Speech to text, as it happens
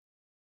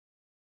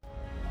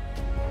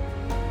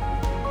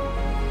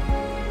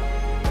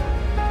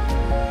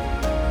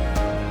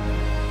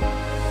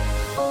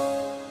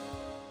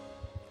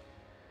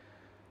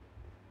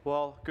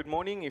Well, good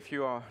morning if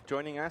you are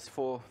joining us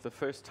for the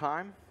first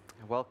time.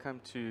 Welcome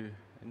to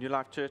New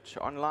Life Church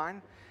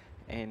Online.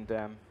 And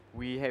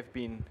we have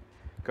been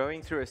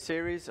going through a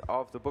series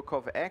of the book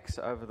of Acts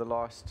over the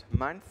last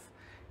month.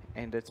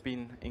 And it's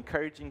been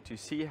encouraging to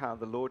see how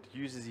the Lord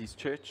uses His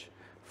church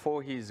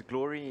for His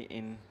glory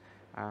in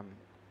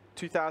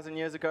 2,000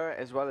 years ago,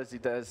 as well as He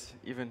does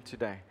even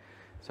today.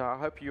 So I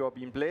hope you are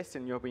being blessed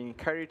and you're being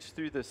encouraged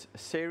through this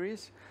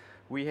series.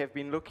 We have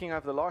been looking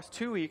over the last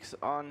 2 weeks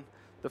on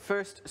the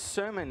first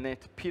sermon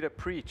that Peter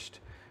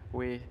preached,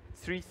 where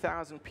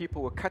 3,000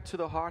 people were cut to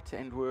the heart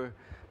and were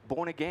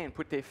born again,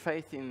 put their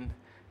faith in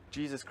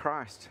Jesus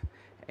Christ.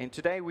 And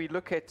today we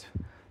look at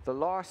the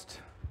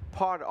last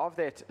part of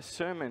that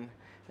sermon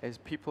as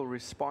people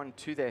respond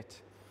to that.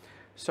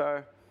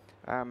 So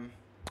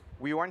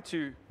we want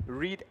to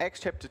read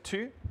Acts chapter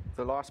 2,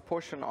 the last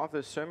portion of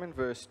the sermon,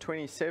 verse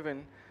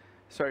 37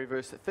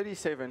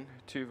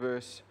 to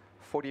verse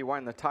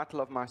 41. The title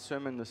of my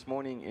sermon this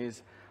morning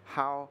is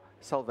How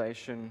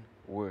Salvation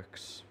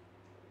Works.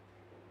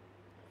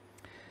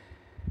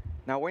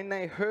 Now, when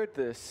they heard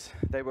this,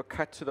 they were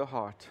cut to the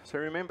heart. So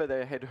remember,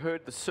 they had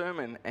heard the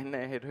sermon and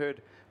they had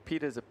heard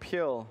Peter's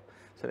appeal.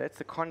 So that's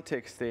the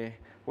context there.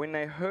 When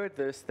they heard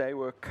this, they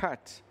were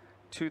cut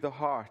to the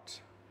heart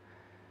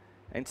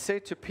and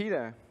said to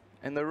Peter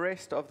and the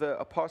rest of the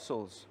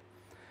apostles,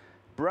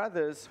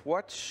 "Brothers,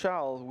 what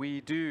shall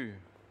we do?"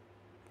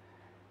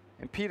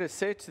 And Peter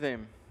said to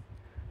them,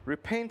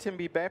 "Repent and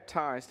be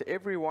baptized,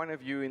 every one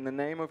of you, in the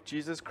name of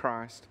Jesus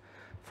Christ,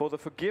 for the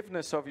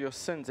forgiveness of your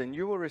sins, and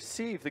you will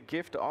receive the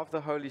gift of the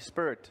Holy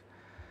Spirit.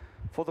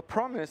 For the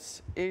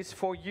promise is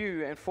for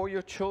you and for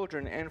your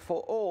children and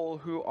for all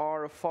who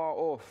are afar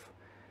off,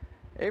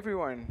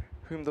 everyone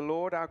whom the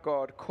Lord our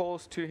God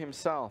calls to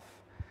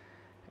Himself."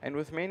 And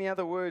with many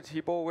other words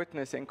he bore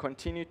witness and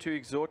continued to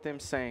exhort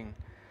them, saying,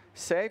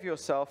 "Save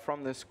yourself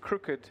from this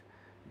crooked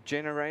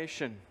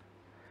generation."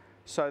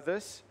 So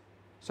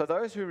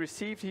those who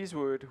received His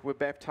word were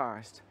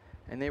baptized,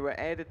 and there were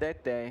added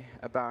that day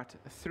about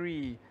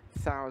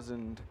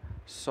 3,000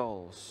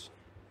 souls.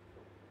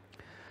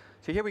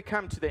 So here we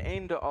come to the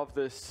end of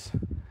this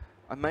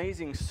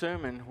amazing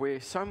sermon where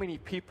so many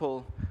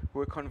people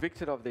were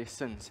convicted of their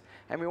sins.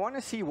 And we want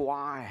to see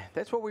why.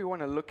 That's what we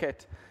want to look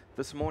at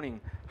this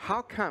morning.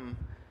 How come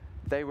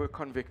they were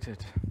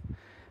convicted?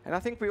 And I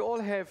think we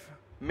all have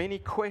many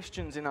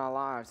questions in our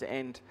lives,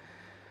 and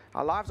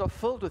our lives are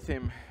filled with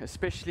them,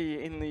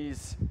 especially in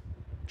these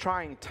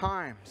trying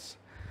times.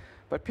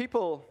 But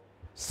people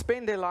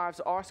spend their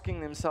lives asking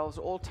themselves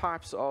all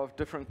types of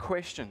different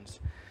questions.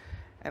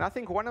 And I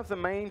think one of the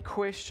main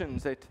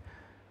questions that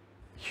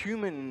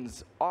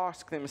humans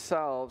ask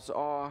themselves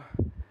are,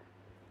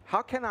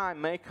 how can I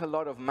make a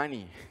lot of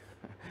money?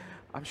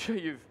 I'm sure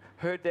you've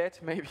heard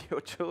that. Maybe your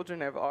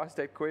children have asked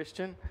that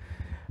question.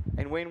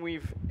 And when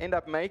we end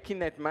up making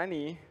that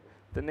money,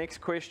 the next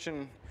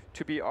question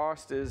to be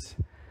asked is,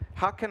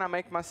 how can I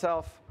make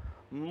myself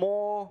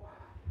more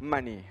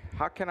money?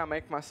 How can I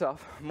make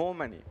myself more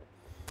money?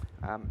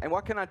 And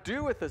what can I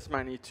do with this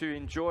money to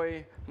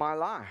enjoy my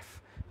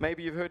life?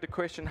 Maybe you've heard the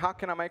question, how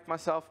can I make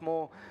myself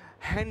more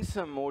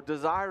handsome or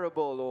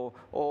desirable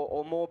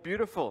or more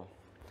beautiful?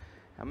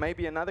 And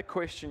maybe another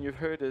question you've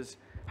heard is,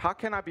 how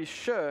can I be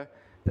sure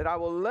that I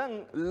will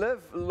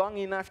live long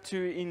enough to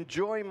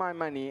enjoy my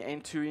money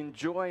and to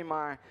enjoy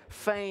my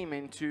fame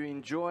and to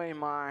enjoy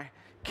my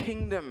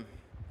kingdom?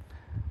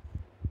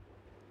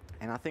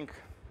 And I think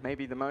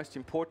maybe the most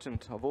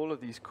important of all of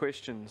these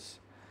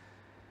questions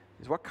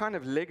is, what kind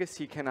of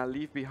legacy can I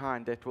leave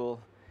behind that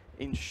will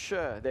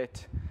ensure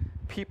that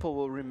people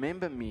will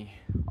remember me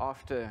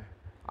after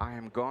I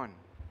am gone?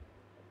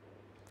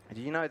 And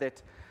do you know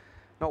that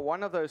not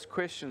one of those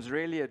questions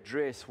really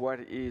address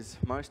what is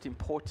most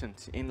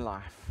important in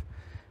life?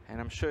 And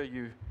I'm sure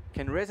you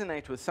can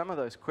resonate with some of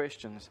those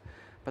questions,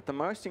 but the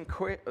most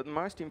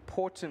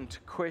important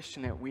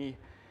question that we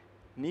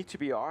need to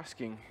be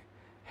asking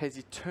has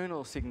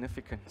eternal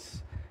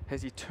significance.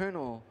 And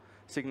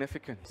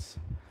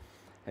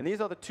these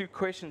are the two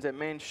questions that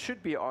man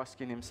should be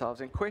asking themselves,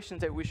 and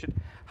questions that we should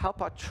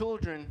help our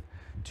children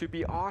to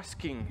be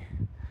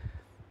asking.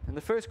 And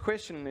the first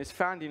question is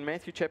found in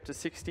Matthew chapter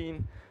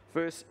 16,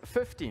 verse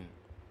 15.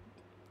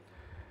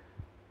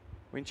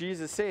 When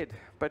Jesus said,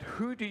 "But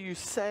who do you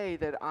say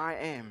that I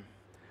am?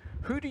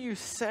 Who do you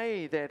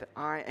say that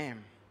I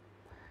am?"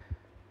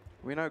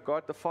 We know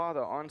God the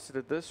Father answered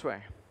it this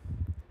way.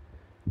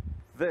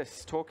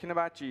 "This," talking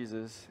about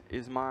Jesus,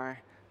 "is my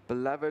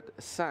beloved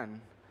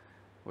Son,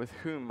 with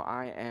whom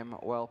I am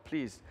well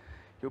pleased."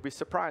 You'll be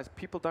surprised,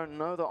 people don't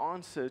know the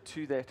answer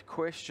to that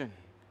question.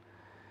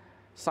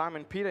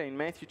 Simon Peter in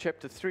Matthew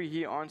chapter 3,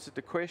 he answered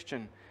the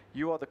question,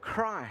 "You are the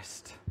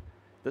Christ,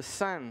 the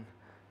Son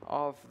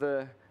of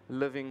the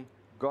living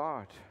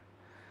God."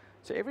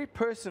 So every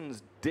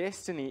person's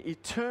destiny,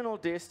 eternal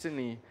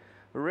destiny,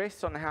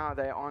 rests on how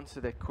they answer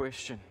that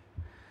question.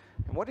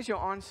 And what is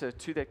your answer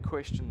to that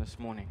question this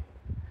morning?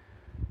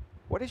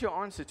 What is your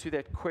answer to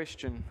that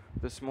question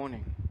this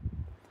morning?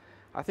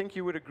 I think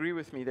you would agree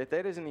with me that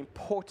that is an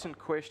important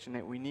question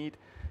that we need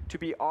to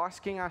be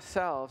asking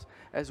ourselves,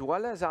 as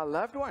well as our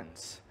loved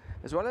ones,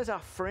 as well as our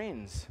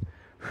friends.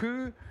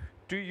 Who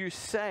do you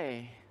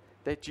say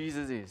that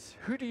Jesus is?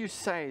 Who do you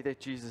say that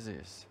Jesus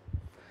is?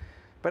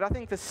 But I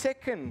think the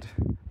second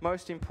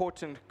most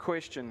important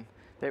question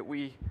that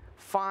we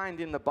find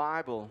in the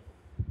Bible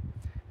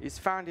is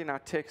found in our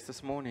text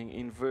this morning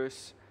in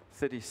verse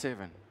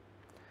 37.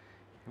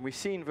 And we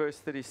see in verse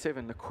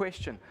 37 the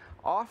question,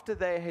 after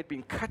they had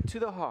been cut to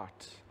the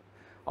heart,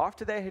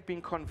 after they had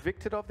been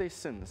convicted of their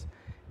sins,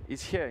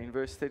 is here in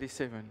verse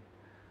 37.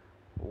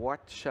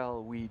 What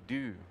shall we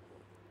do?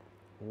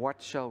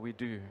 What shall we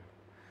do?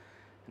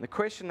 And the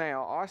question they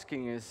are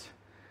asking is,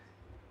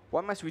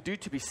 what must we do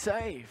to be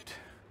saved?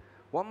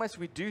 What must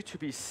we do to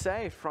be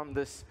saved from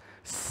this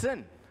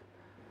sin?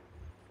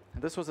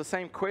 And this was the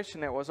same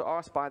question that was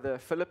asked by the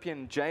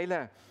Philippian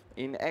jailer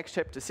in Acts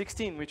chapter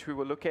 16, which we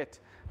will look at,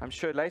 I'm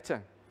sure,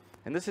 later.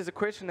 And this is a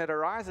question that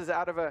arises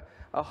out of a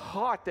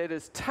heart that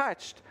is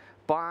touched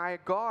by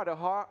God, a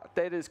heart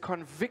that is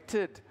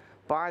convicted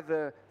by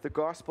the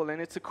gospel.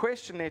 And it's a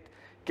question that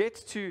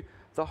gets to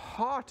the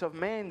heart of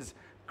man's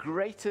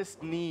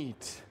greatest need,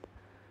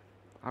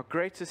 our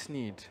greatest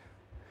need.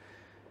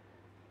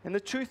 And the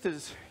truth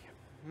is,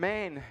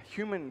 mankind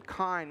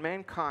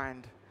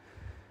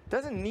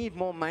doesn't need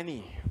more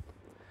money.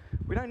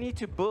 We don't need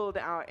to build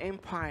our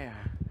empire.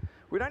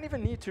 We don't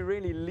even need to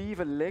really leave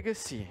a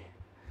legacy.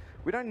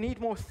 We don't need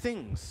more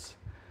things.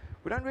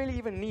 We don't really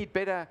even need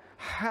better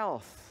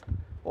health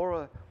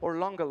or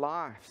longer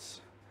lives.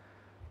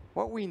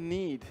 What we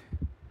need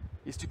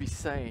is to be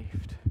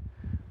saved.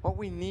 What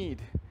we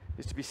need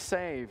is to be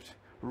saved,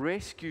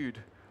 rescued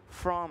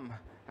from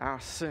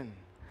our sin.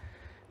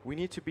 We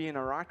need to be in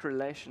a right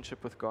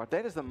relationship with God.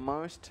 That is the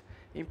most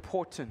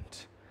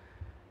important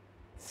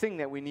thing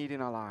that we need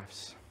in our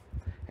lives.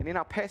 And in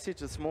our passage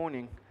this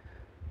morning,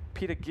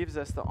 Peter gives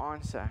us the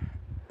answer.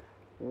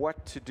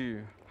 What to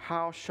do?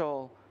 How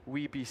shall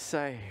we be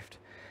saved?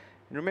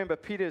 And remember,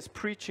 Peter is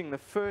preaching the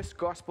first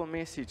gospel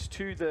message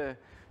to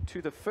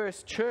the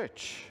first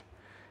church,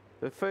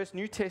 the first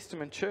New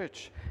Testament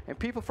church. And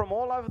people from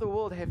all over the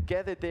world have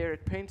gathered there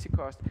at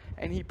Pentecost.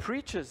 And he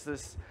preaches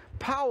this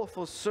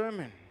powerful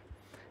sermon.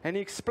 And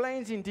he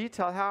explains in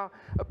detail how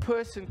a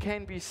person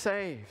can be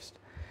saved.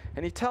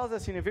 And he tells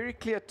us in a very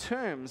clear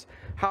terms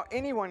how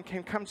anyone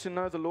can come to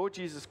know the Lord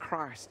Jesus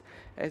Christ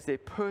as their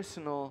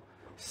personal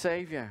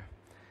Savior.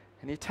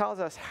 And he tells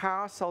us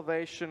how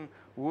salvation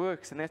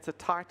works. And that's the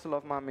title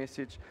of my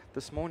message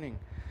this morning.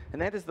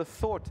 And that is the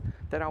thought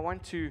that I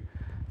want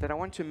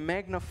to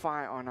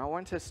magnify on. I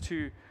want us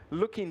to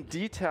look in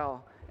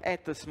detail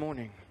at this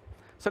morning.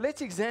 So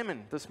let's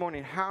examine this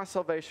morning how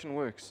salvation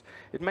works.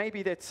 It may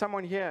be that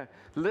someone here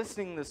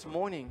listening this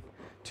morning,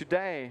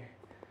 today,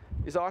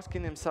 is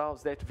asking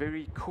themselves that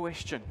very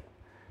question.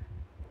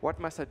 What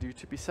must I do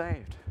to be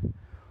saved?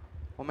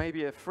 Or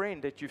maybe a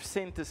friend that you've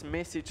sent this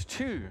message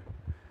to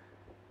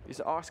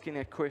is asking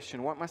that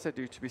question. What must I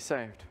do to be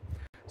saved?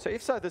 So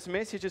if so, this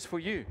message is for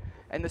you.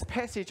 And this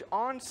passage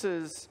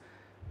answers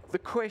the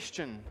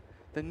question,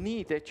 the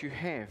need that you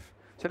have.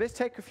 So let's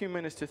take a few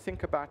minutes to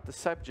think about the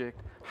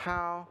subject,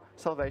 how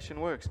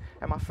salvation works.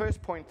 And my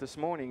first point this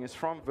morning is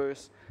from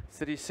verse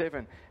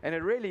 37. And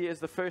it really is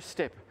the first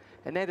step.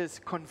 And that is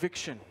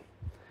conviction.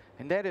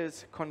 And that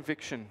is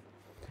conviction.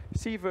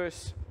 See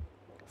verse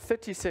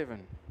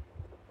 37.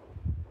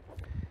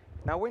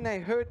 Now when they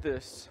heard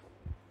this,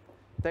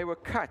 they were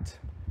cut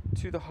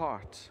to the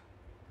heart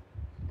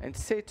and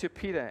said to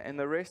Peter and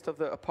the rest of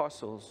the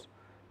apostles,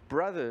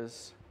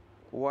 brothers,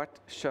 what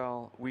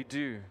shall we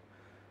do?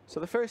 So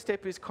the first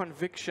step is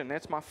conviction.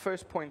 That's my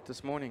first point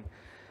this morning.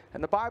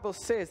 And the Bible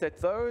says that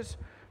those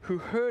who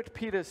heard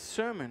Peter's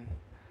sermon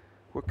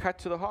were cut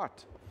to the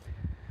heart.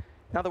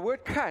 Now the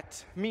word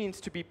cut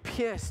means to be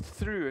pierced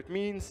through. It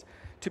means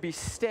to be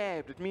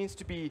stabbed. It means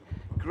to be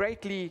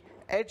greatly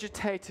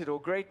agitated or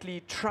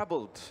greatly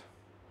troubled.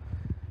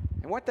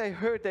 And what they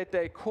heard that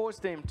day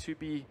caused them to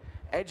be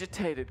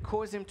agitated,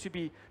 caused them to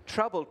be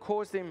troubled,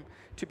 caused them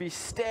to be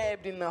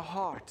stabbed in the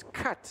heart,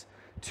 cut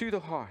to the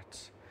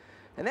heart.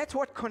 And that's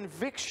what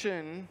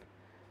conviction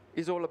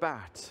is all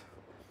about.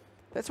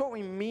 That's what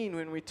we mean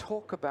when we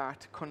talk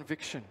about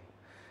conviction.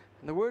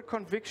 And the word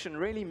conviction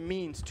really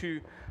means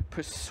to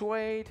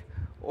persuade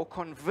or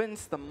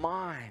convince the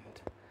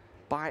mind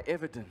by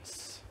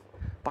evidence.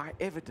 By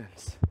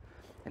evidence.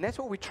 And that's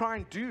what we try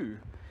and do.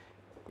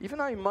 Even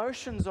though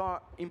emotions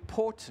are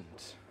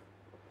important,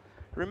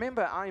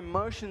 remember, our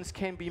emotions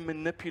can be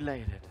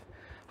manipulated.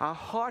 Our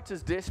heart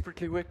is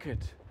desperately wicked.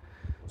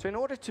 So in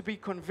order to be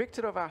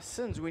convicted of our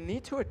sins, we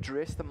need to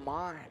address the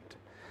mind.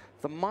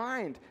 The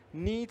mind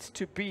needs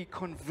to be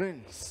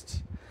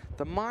convinced.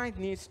 The mind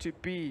needs to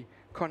be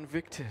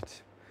convicted.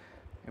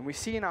 And we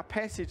see in our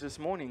passage this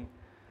morning,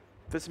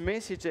 this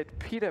message that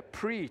Peter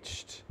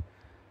preached.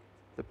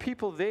 The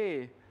people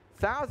there,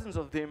 thousands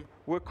of them,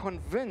 were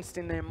convinced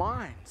in their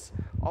minds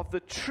of the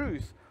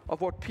truth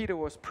of what Peter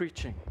was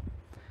preaching.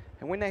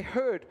 And when they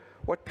heard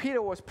what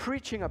Peter was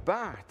preaching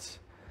about,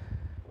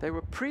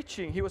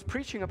 He was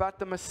preaching about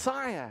the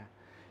Messiah.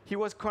 He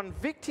was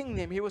convicting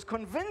them. He was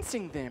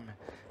convincing them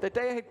that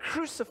they had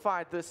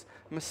crucified this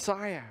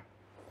Messiah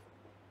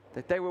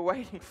that they were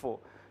waiting for,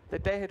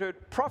 that they had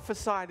heard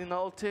prophesied in the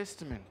Old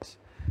Testament.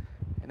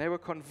 And they were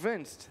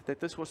convinced that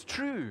this was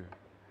true.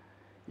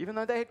 Even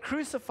though they had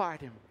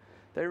crucified him,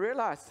 they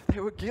realized they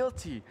were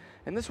guilty,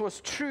 and this was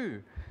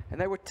true.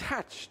 And they were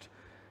touched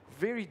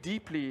very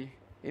deeply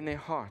in their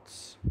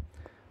hearts.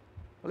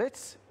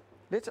 Let's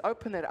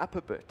open that up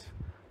a bit.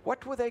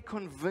 What were they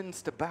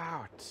convinced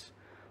about?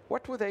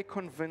 What were they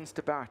convinced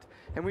about?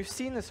 And we've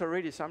seen this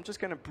already, so I'm just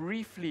going to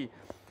briefly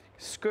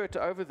skirt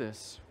over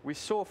this. We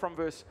saw from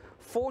verse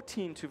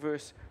 14 to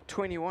verse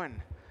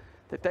 21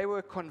 that they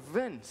were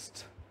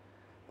convinced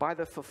by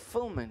the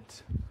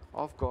fulfillment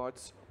of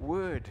God's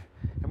word.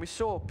 And we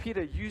saw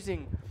Peter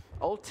using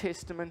Old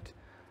Testament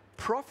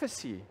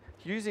prophecy,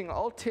 using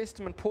Old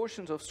Testament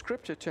portions of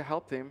Scripture to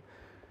help them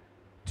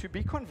to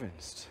be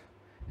convinced.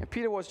 And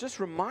Peter was just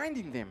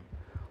reminding them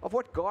of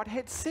what God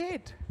had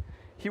said.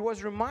 He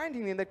was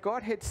reminding them that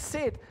God had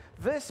said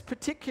this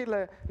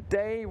particular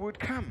day would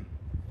come.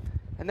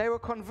 And they were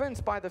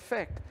convinced by the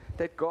fact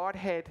that God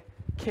had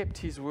kept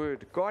his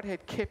word. God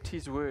had kept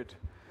his word.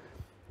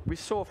 We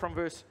saw from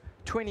verse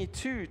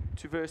 22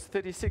 to verse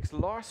 36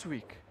 last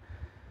week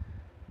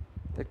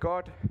that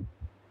God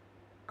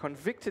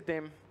convicted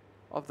them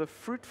of the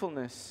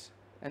fruitfulness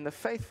and the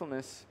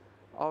faithfulness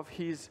of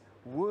his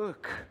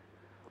work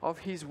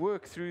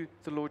through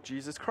the Lord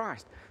Jesus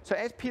Christ. So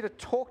as Peter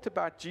talked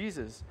about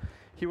Jesus,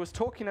 he was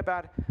talking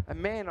about a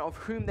man of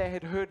whom they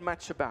had heard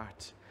much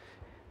about.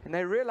 And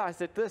they realized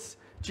that this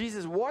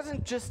Jesus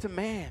wasn't just a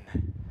man,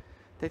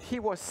 that he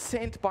was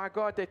sent by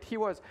God, that he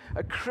was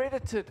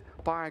accredited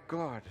by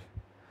God.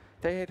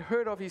 They had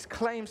heard of his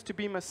claims to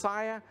be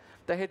Messiah.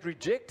 They had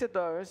rejected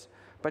those,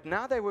 but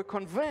now they were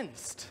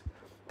convinced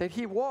that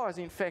he was,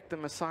 in fact, the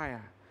Messiah.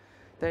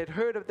 They had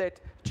heard of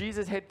that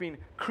Jesus had been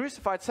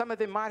crucified. Some of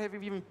them might have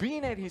even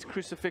been at his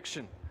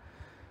crucifixion.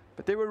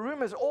 But there were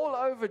rumors all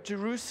over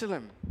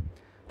Jerusalem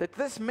that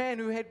this man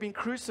who had been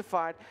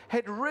crucified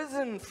had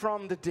risen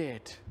from the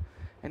dead.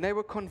 And they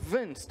were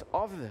convinced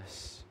of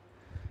this.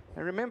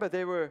 And remember,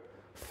 there were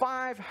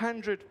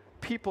 500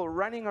 people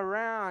running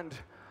around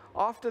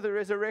after the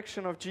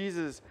resurrection of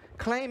Jesus,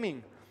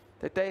 claiming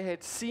that they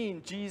had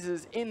seen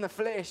Jesus in the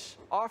flesh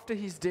after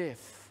his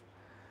death.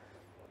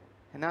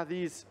 And now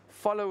these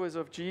followers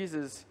of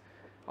Jesus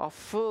are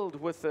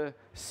filled with the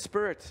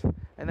Spirit,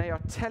 and they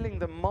are telling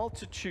the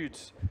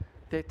multitudes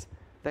that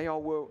they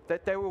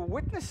were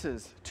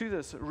witnesses to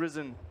this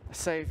risen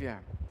Savior.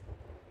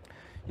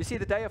 You see,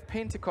 the day of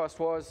Pentecost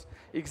was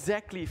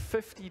exactly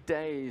 50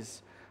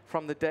 days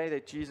from the day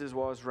that Jesus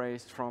was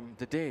raised from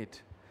the dead.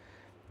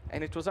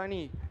 And it was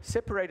only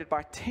separated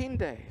by 10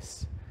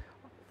 days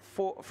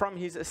from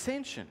his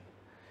ascension.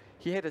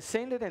 He had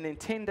ascended, and then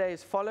 10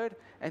 days followed,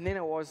 and then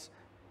it was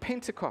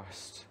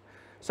Pentecost.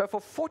 So for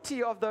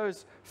 40 of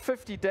those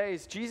 50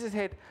 days, Jesus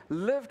had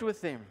lived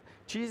with them.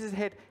 Jesus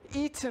had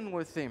eaten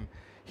with them.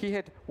 He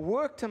had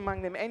worked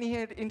among them, and he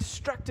had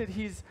instructed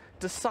his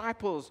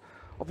disciples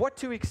of what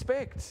to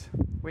expect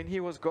when he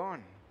was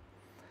gone.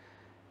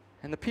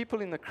 And the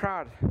people in the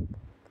crowd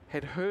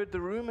had heard the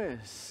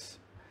rumors,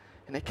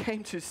 and they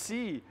came to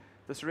see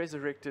this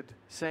resurrected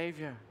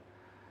Savior.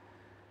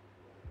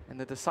 And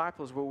the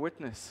disciples were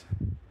witness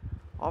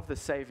of the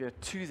Savior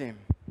to them.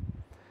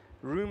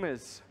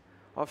 Rumors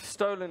of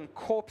stolen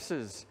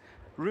corpses,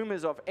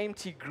 rumors of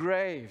empty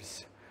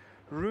graves,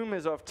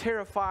 rumors of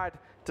terrified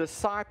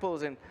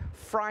disciples and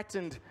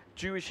frightened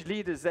Jewish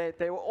leaders,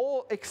 they were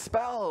all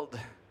expelled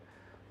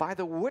by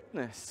the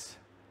witness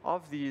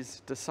of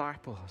these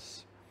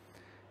disciples.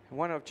 And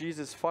one of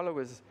Jesus'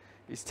 followers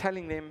is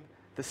telling them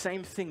the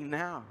same thing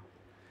now.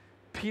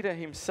 Peter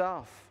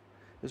himself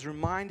is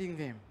reminding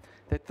them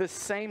that this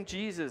same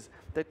Jesus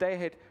that they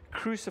had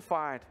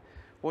crucified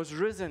was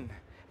risen,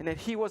 and that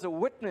he was a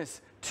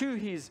witness to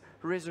his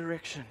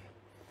resurrection.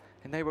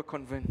 And they were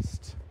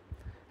convinced.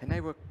 And they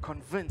were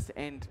convinced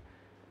and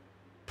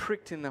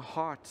pricked in their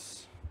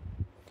hearts.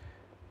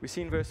 We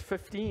see in verse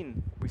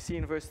 15, we see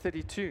in verse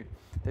 32,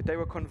 that they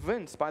were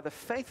convinced by the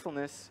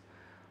faithfulness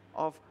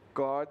of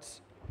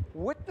God's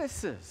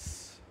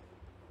witnesses.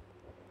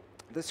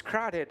 This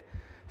crowd had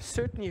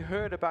certainly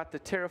heard about the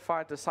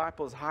terrified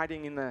disciples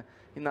hiding in the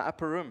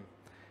upper room.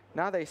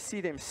 Now they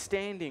see them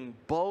standing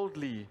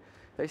boldly.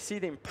 They see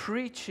them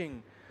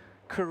preaching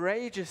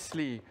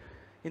courageously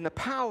in the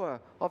power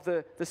of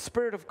the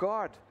Spirit of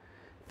God.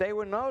 They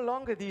were no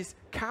longer these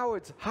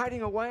cowards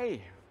hiding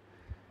away.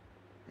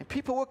 And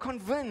people were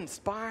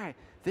convinced by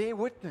their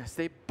witness,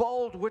 their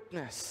bold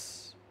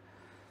witness.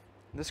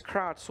 And this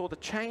crowd saw the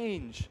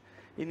change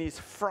in these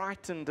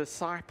frightened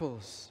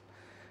disciples.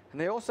 And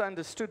they also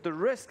understood the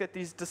risk that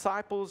these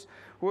disciples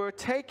were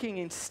taking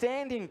in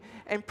standing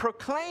and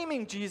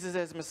proclaiming Jesus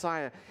as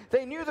Messiah.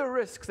 They knew the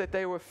risks that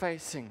they were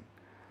facing.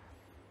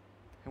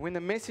 And when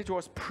the message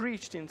was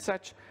preached in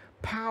such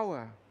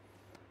power,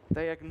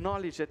 they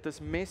acknowledged that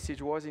this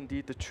message was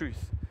indeed the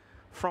truth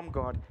from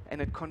God, and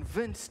it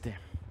convinced them.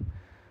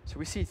 So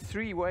we see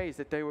three ways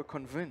that they were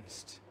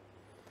convinced.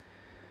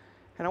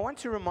 And I want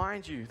to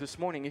remind you this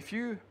morning, if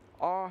you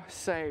are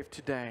saved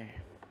today,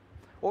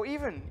 or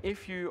even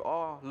if you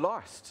are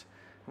lost,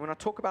 when I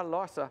talk about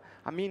lost,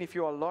 I mean if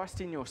you are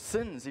lost in your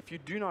sins, if you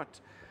do not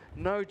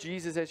know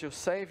Jesus as your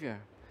Savior,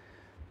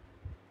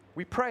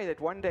 we pray that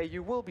one day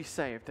you will be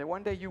saved, that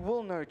one day you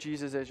will know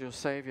Jesus as your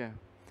Savior.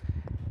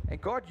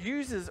 And God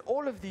uses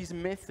all of these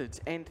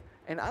methods and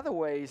other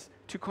ways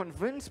to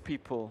convince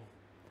people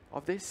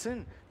of their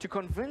sin, to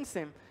convince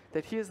them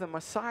that He is the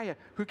Messiah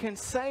who can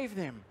save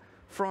them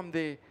from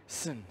their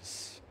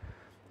sins.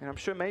 And I'm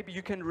sure maybe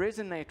you can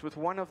resonate with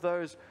one of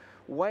those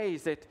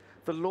ways that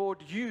the Lord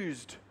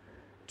used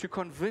to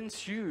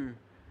convince you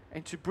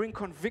and to bring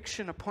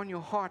conviction upon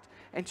your heart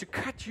and to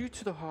cut you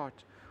to the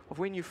heart of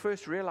when you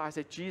first realized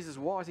that Jesus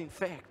was in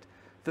fact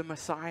the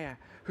Messiah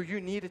who you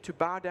needed to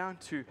bow down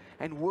to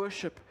and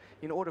worship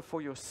in order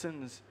for your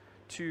sins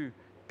to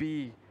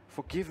be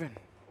forgiven.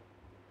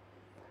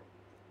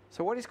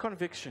 So what is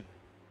conviction?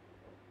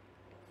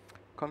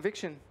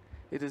 Conviction,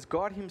 it is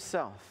God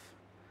Himself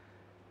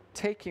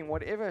taking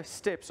whatever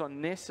steps are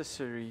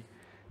necessary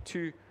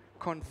to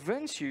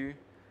convince you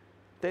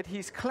that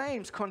His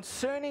claims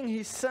concerning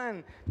His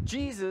Son,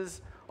 Jesus,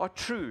 are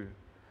true.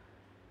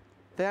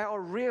 They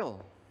are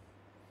real.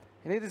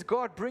 And it is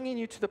God bringing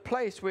you to the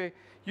place where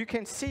you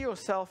can see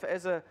yourself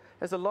as a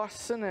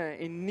lost sinner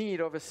in need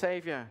of a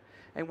Savior,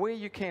 and where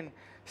you can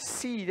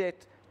see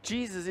that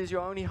Jesus is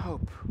your only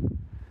hope.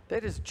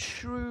 That is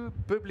true,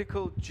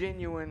 biblical,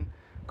 genuine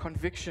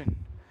conviction.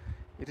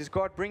 It is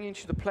God bringing you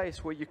to the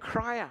place where you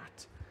cry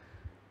out,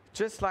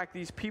 just like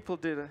these people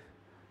did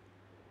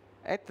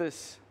at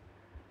this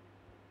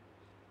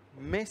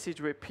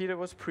message where Peter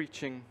was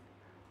preaching,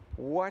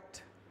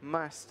 "What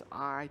must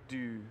I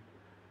do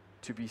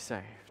to be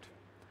saved?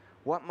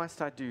 What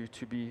must I do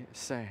to be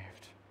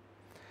saved?"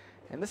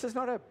 And this is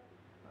not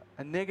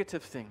a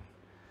negative thing.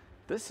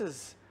 This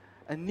is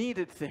a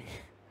needed thing.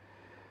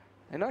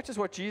 And notice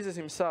what Jesus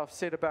Himself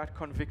said about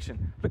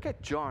conviction. Look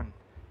at John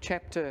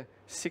chapter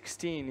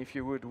 16, if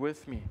you would,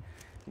 with me.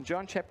 In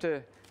John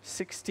chapter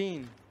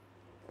 16,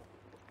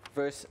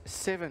 verse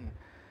 7,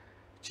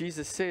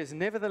 Jesus says,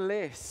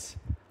 "Nevertheless,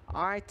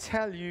 I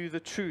tell you the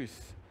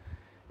truth.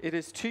 It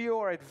is to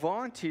your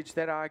advantage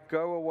that I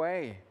go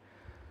away.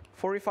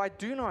 For if I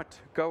do not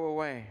go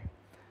away,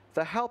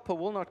 the Helper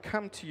will not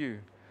come to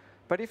you.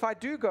 But if I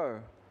do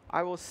go,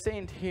 I will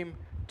send Him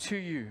to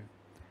you.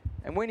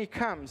 And when He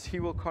comes, He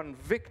will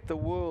convict the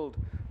world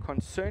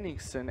concerning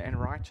sin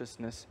and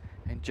righteousness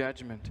and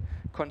judgment.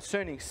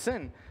 Concerning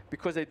sin,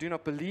 because they do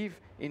not believe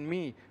in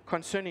me.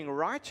 Concerning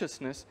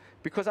righteousness,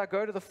 because I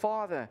go to the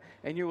Father,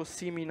 and you will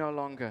see me no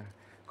longer.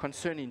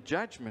 Concerning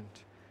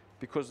judgment,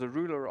 because the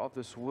ruler of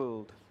this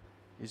world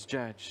is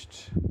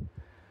judged."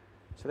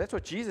 So that's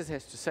what Jesus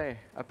has to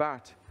say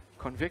about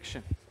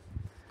conviction.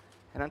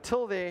 And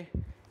until there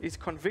is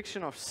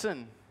conviction of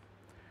sin,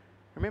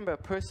 remember, a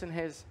person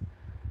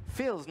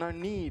feels no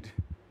need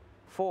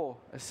for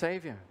a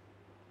Savior.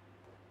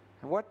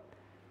 And what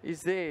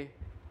is there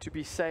to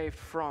be saved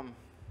from,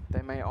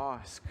 they may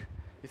ask,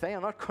 if they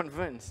are not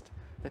convinced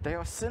that they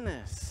are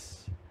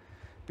sinners?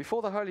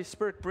 Before the Holy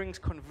Spirit brings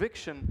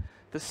conviction,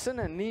 the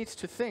sinner needs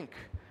to think.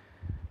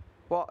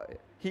 Well,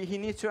 he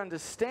needs to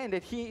understand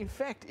that he, in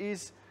fact,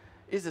 is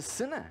a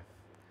sinner.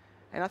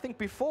 And I think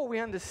before we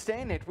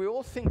understand it, we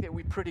all think that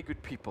we're pretty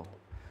good people.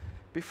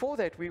 Before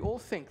that, we all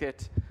think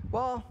that,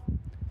 well,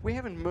 we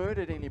haven't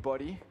murdered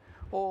anybody,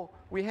 or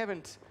we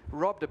haven't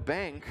robbed a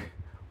bank,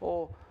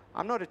 or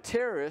I'm not a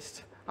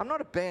terrorist, I'm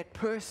not a bad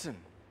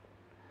person.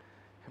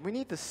 And we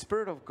need the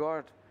Spirit of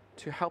God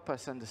to help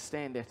us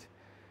understand that,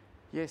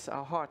 yes,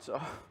 our hearts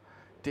are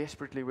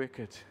desperately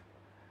wicked.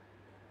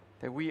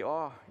 That we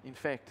are, in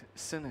fact,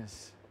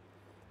 sinners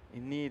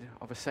in need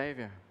of a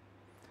Savior.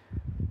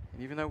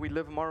 And even though we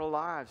live moral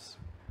lives,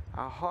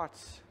 our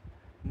hearts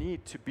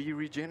need to be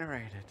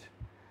regenerated.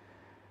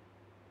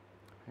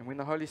 And when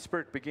the Holy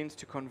Spirit begins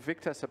to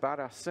convict us about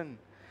our sin,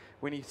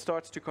 when He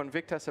starts to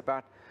convict us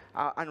about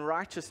our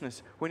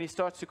unrighteousness, when He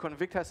starts to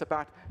convict us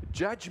about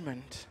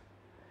judgment,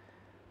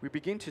 we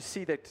begin to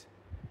see that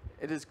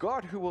it is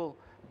God who will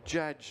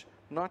judge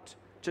not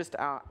just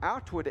our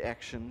outward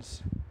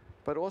actions,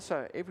 but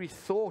also every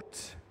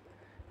thought,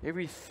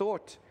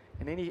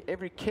 and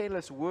every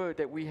careless word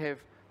that we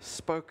have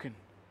spoken.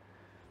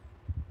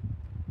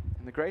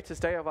 And the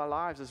greatest day of our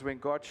lives is when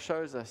God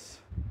shows us,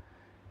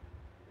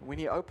 when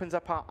He opens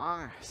up our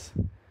eyes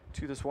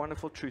to this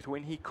wonderful truth,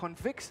 when He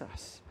convicts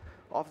us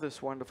of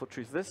this wonderful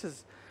truth. This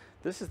is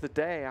the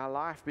day our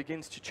life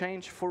begins to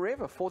change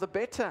forever, for the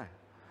better.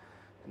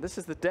 And this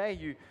is the day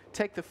you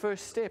take the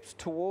first steps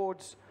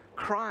towards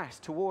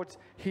Christ, towards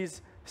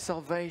His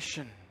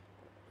salvation.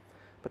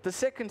 But the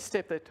second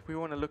step that we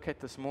want to look at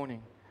this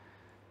morning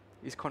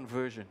is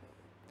conversion.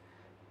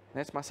 And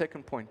that's my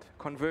second point.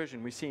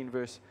 Conversion. We see in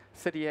verse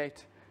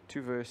 38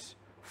 to verse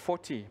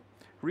 40.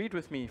 Read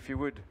with me if you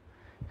would.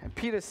 "And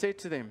Peter said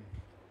to them,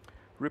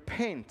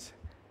 'Repent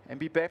and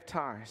be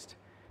baptized,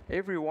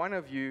 every one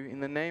of you, in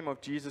the name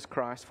of Jesus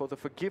Christ, for the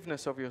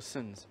forgiveness of your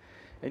sins,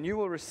 and you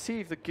will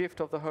receive the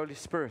gift of the Holy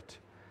Spirit.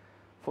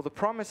 For the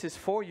promise is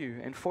for you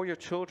and for your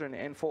children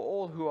and for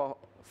all who are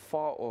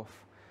far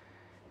off,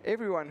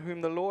 everyone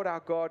whom the Lord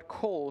our God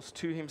calls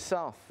to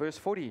himself. Verse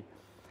 40.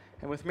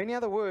 And with many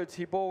other words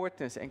he bore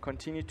witness and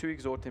continued to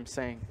exhort them,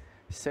 saying,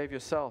 save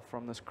yourself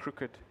from this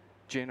crooked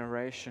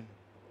generation.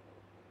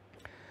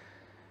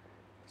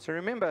 So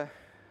remember,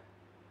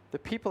 the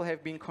people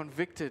have been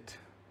convicted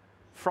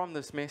from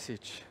this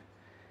message.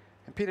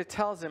 And Peter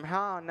tells them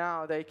how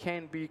now they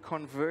can be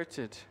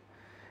converted.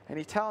 And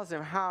he tells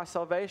them how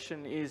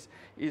salvation is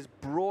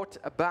brought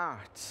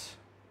about.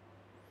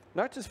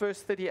 Notice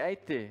verse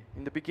 38 there,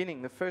 in the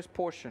beginning, the first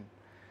portion.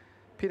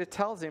 Peter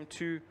tells them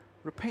to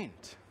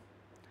repent.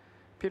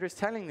 Peter is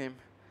telling them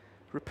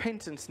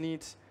repentance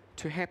needs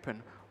to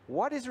happen.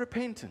 What is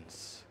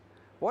repentance?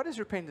 What is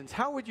repentance?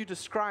 How would you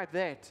describe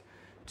that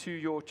to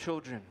your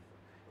children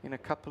in a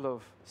couple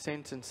of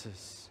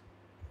sentences?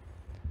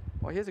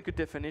 Well, here's a good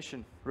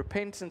definition.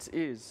 Repentance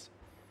is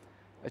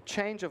a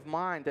change of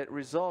mind that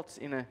results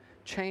in a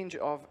change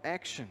of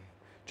action.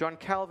 John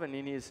Calvin,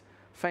 in his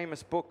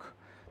famous book,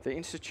 The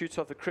Institutes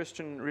of the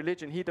Christian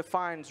Religion, he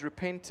defines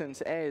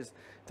repentance as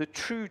the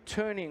true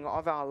turning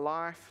of our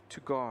life to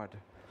God,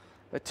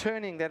 a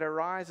turning that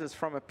arises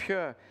from a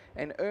pure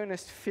and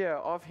earnest fear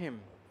of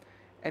Him.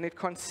 And it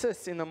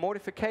consists in the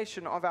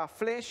mortification of our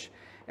flesh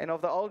and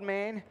of the old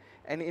man,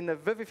 and in the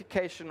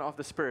vivification of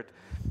the Spirit.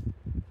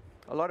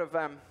 A lot of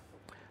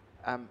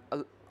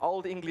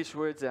old English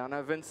words there. I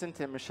know Vincent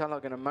and Michelle are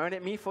going to moan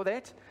at me for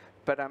that,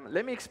 but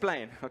let me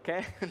explain,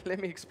 okay? Let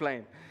me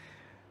explain.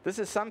 This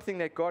is something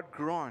that God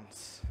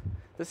grants.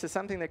 This is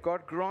something that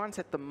God grants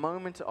at the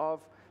moment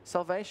of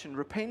salvation,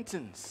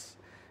 repentance.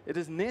 It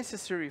is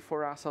necessary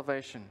for our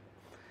salvation.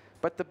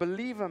 But the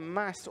believer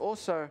must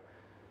also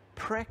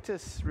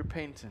practice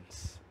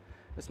repentance.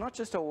 It's not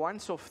just a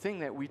once-off thing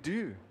that we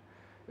do.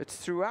 It's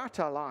throughout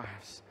our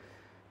lives.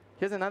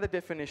 Here's another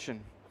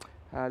definition.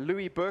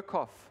 Louis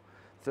Berkhoff,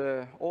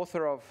 the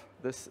author of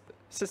this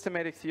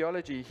systematic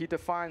theology, he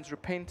defines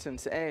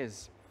repentance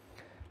as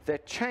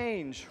that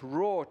change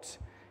wrought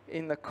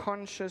in the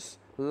conscious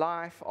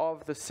life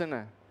of the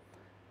sinner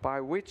by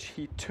which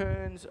he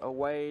turns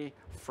away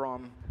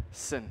from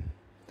sin.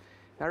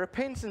 Now,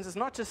 repentance is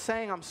not just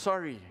saying, I'm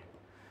sorry.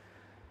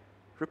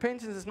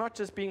 Repentance is not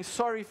just being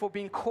sorry for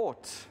being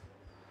caught.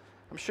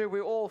 I'm sure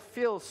we all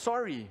feel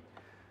sorry,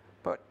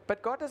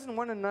 but God doesn't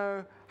want to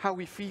know how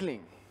we're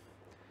feeling.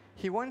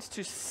 He wants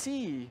to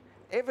see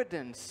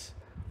evidence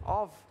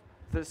of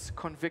this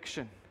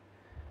conviction.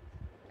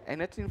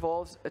 And it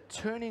involves a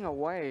turning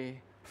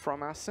away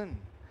from our sin.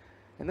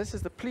 And this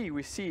is the plea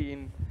we see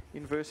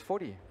in verse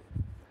 40.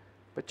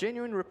 But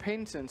genuine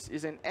repentance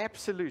is an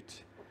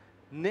absolute,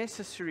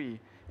 necessary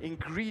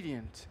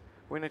ingredient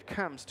when it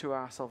comes to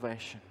our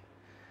salvation.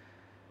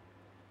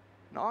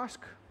 And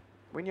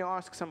when you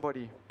ask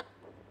somebody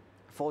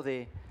for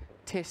their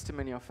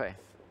testimony of faith,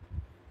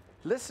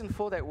 listen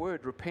for that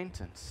word,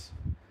 repentance,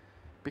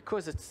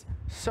 because it's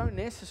so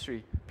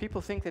necessary.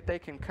 People think that they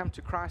can come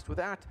to Christ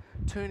without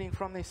turning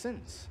from their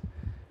sins.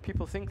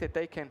 People think that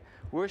they can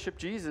worship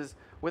Jesus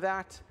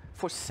without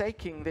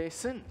forsaking their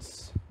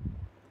sins.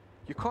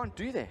 You can't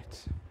do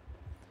that.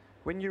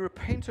 When you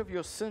repent of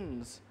your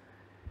sins,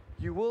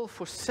 you will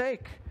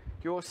forsake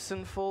your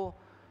sinful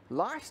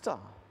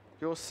lifestyle,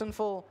 your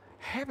sinful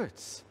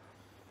habits.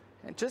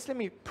 And just let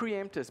me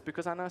preempt this,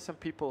 because I know some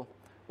people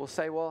will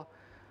say, well,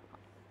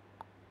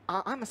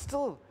 I'm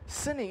still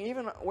sinning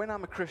even when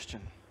I'm a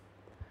Christian.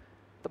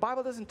 The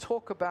Bible doesn't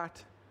talk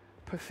about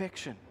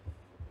perfection.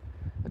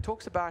 It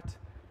talks about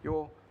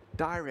your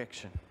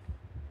direction.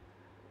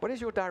 What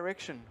is your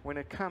direction when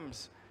it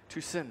comes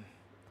to sin?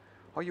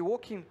 Are you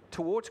walking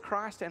towards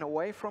Christ and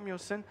away from your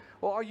sin?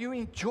 Or are you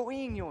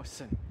enjoying your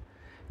sin?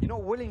 You're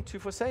not willing to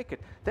forsake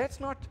it.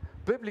 That's not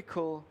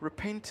biblical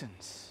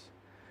repentance.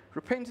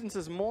 Repentance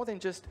is more than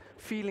just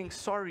feeling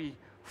sorry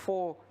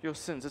for your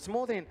sins. It's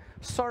more than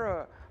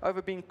sorrow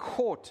over being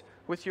caught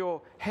with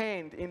your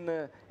hand in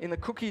the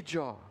cookie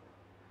jar.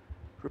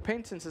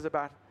 Repentance is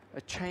about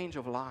a change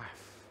of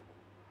life.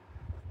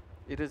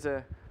 It is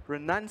a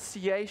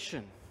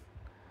renunciation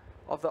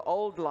of the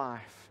old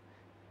life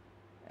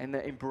and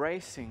the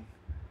embracing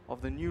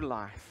of the new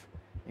life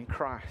in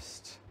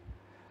Christ.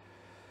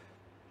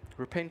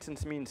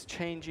 Repentance means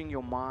changing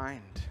your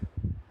mind,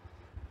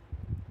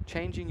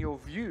 changing your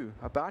view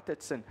about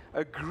that sin,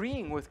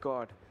 agreeing with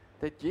God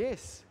that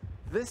yes,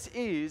 this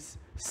is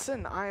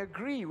sin. I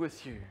agree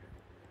with you.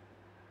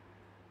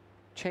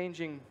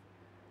 Changing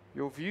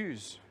your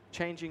views,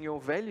 changing your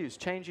values,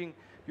 changing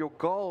your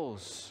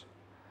goals.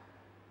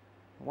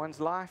 One's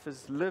life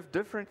is lived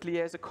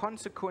differently as a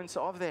consequence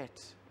of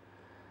that.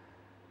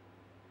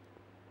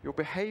 Your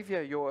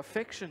behavior, your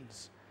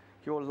affections,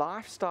 your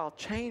lifestyle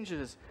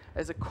changes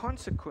as a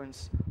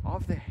consequence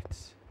of that.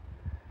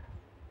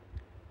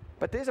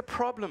 But there's a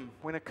problem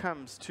when it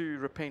comes to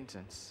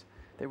repentance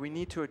that we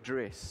need to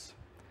address,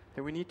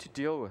 that we need to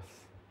deal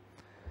with.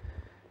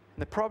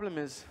 And the problem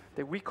is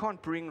that we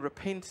can't bring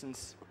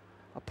repentance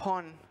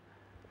upon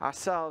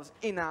ourselves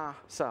in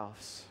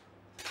ourselves.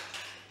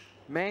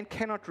 Man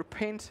cannot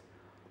repent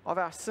of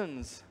our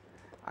sins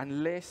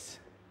unless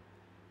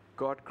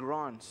God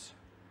grants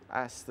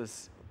us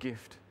this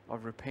gift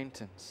of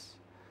repentance.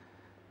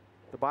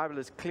 The Bible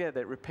is clear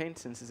that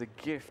repentance is a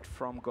gift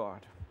from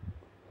God.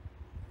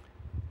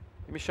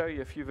 Let me show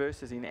you a few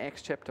verses in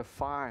Acts chapter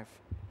 5.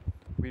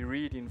 We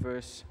read in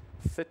verse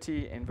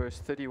 30 and verse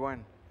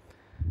 31.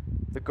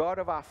 The God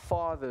of our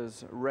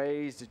fathers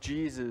raised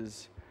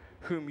Jesus,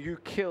 whom you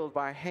killed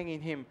by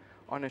hanging him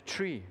on a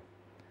tree.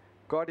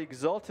 God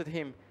exalted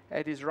him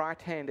at his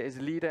right hand as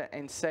leader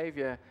and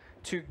savior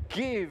to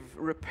give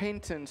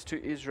repentance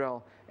to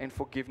Israel and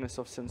forgiveness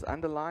of sins.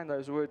 Underline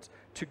those words,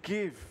 to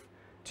give,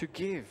 to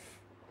give.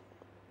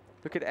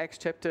 Look at Acts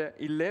chapter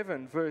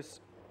 11,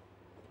 verse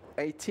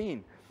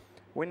 18.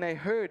 When they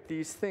heard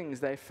these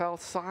things, they fell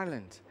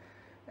silent,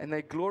 and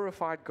they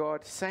glorified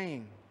God,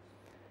 saying,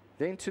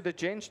 then to the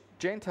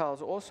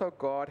Gentiles also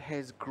God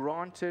has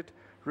granted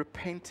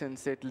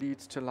repentance that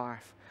leads to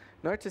life.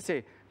 Notice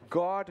here,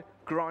 God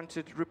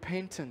granted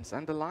repentance.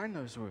 Underline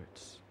those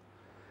words.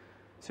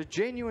 So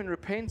genuine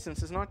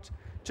repentance is not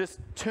just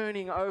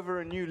turning over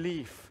a new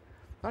leaf,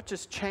 not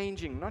just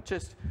changing, not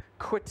just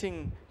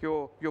quitting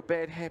your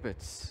bad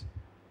habits.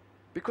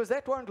 Because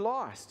that won't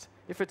last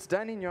if it's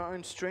done in your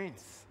own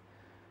strength.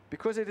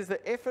 Because it is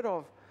the effort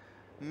of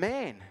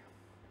man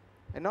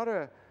and not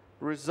a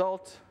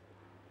result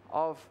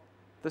of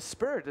the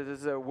Spirit. It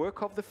is a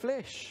work of the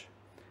flesh.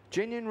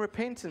 Genuine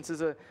repentance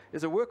is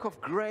a work of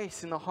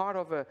grace in the heart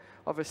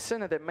of a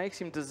sinner that makes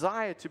him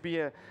desire to be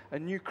a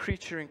new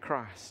creature in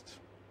Christ.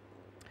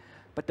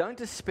 But don't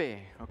despair,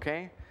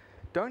 okay?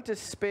 Don't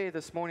despair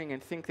this morning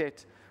and think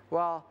that,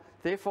 well,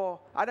 therefore,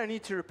 I don't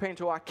need to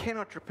repent, or I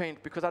cannot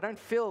repent because I don't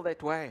feel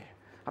that way.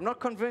 I'm not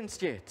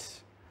convinced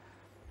yet.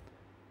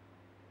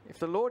 If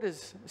the Lord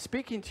is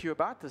speaking to you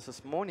about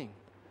this morning,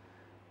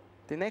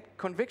 then that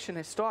conviction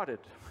has started.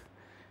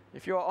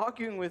 If you're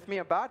arguing with me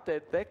about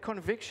that, that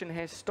conviction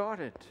has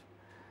started.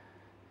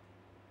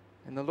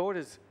 And the Lord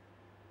is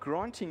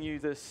granting you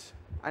this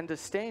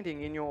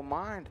understanding in your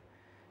mind,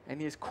 and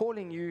He is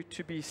calling you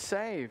to be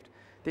saved.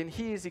 Then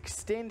He is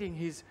extending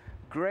His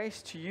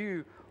grace to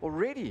you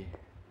already.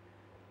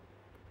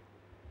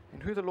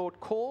 And who the Lord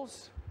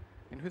calls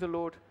and who the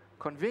Lord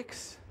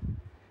convicts,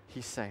 He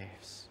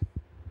saves.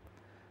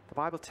 The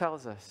Bible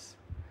tells us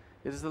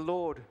it is the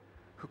Lord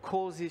who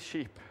calls His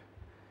sheep,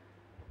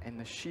 and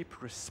the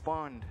sheep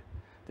respond.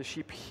 The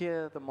sheep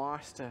hear the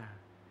Master,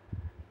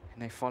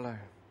 and they follow.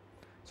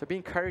 So be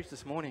encouraged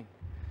this morning.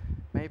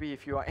 Maybe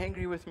if you are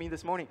angry with me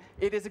this morning,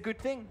 it is a good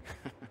thing.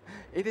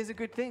 It is a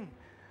good thing.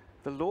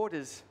 The Lord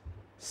is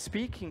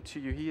speaking to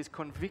you. He is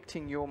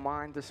convicting your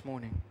mind this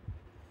morning.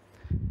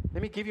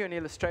 Let me give you an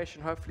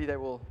illustration. Hopefully that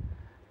will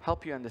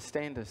help you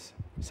understand this.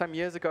 Some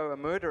years ago, a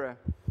murderer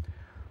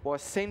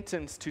was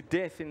sentenced to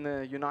death in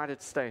the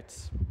United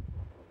States.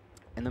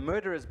 And the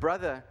murderer's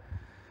brother,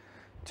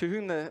 to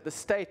whom the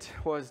state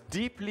was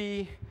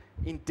deeply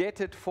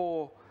indebted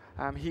for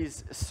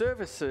his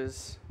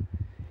services,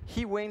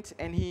 he went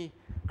and he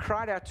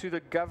cried out to the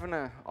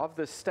governor of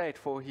the state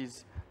for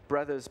his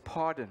brother's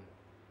pardon.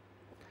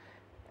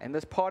 And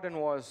this pardon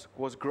was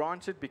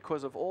granted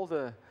because of all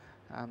the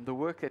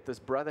work that this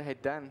brother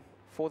had done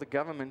for the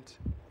government.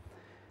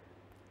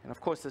 And of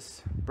course,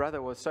 this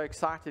brother was so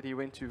excited, he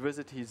went to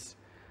visit his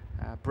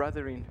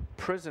brother in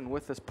prison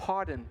with this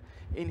pardon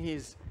in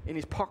his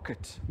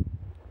pocket.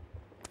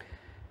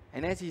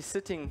 And as he's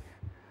sitting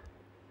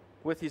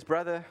with his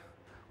brother,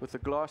 with a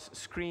glass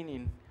screen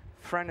in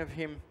front of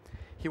him,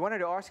 he wanted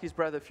to ask his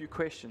brother a few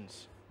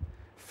questions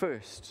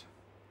first.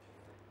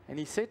 And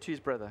he said to his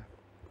brother,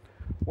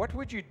 "What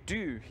would you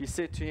do," he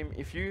said to him,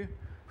 "if you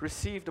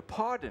received a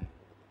pardon?"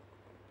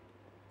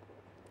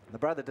 The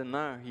brother didn't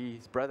know.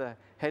 His brother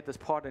had this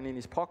pardon in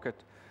his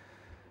pocket.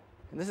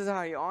 And this is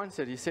how he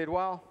answered. He said,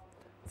 "Well,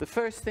 the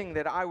first thing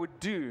that I would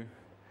do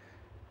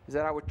is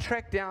that I would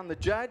track down the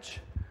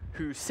judge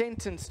who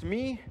sentenced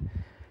me,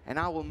 and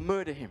I will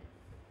murder him.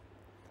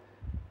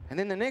 And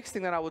then the next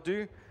thing that I will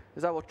do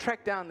is I will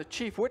track down the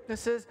chief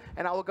witnesses,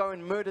 and I will go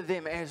and murder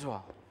them as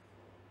well."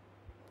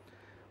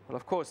 Well,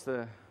 of course,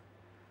 the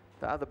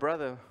other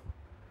brother,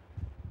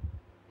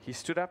 he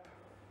stood up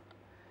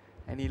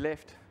and he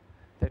left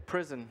that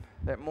prison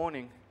that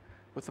morning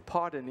with the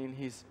pardon in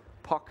his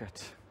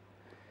pocket.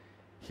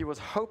 He was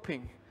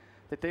hoping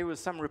that there was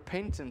some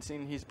repentance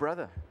in his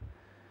brother.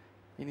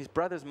 In his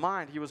brother's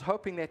mind, he was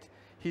hoping that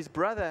his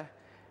brother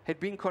had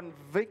been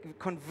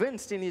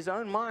convinced in his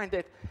own mind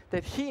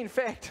that he in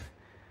fact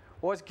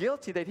was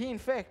guilty, that he in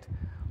fact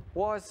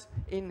was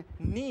in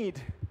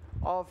need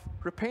of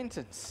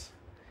repentance.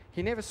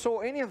 He never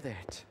saw any of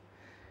that.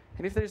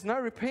 And if there's no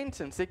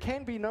repentance, there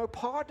can be no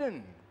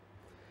pardon.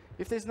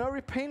 If there's no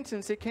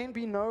repentance, there can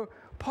be no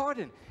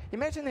pardon.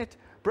 Imagine that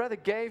brother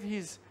gave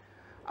his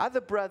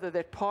other brother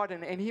that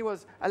pardon, and he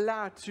was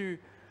allowed to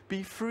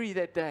be free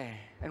that day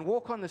and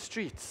walk on the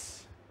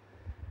streets.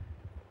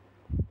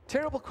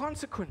 Terrible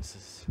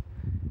consequences.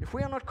 If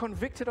we are not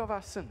convicted of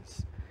our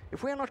sins,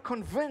 if we are not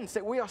convinced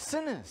that we are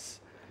sinners,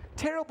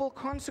 terrible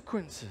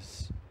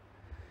consequences.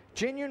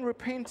 Genuine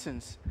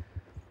repentance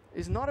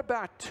is not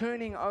about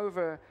turning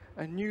over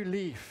a new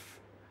leaf.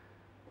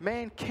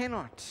 Man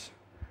cannot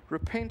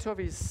repent of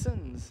his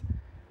sins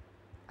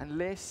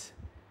unless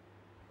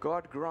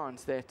God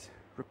grants that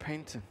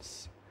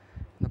repentance.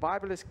 And the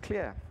Bible is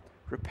clear.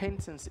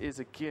 Repentance is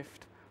a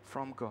gift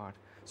from God.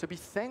 So be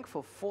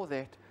thankful for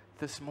that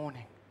this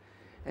morning.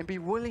 And be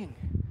willing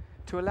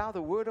to allow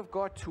the Word of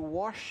God to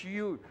wash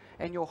you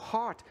and your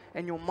heart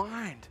and your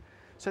mind,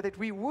 so that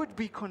we would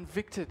be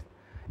convicted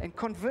and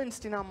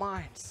convinced in our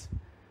minds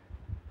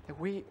that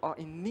we are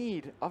in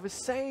need of a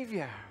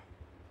Savior.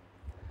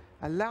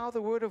 Allow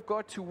the Word of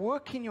God to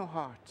work in your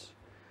heart.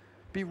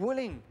 Be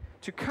willing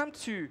to come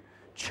to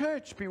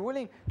church. Be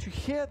willing to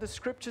hear the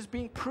Scriptures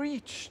being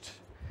preached.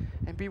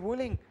 And be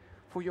willing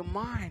for your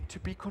mind to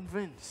be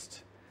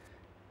convinced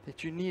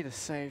that you need a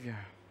Savior.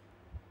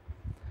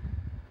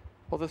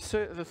 Well, the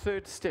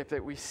third step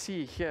that we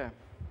see here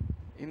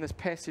in this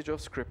passage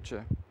of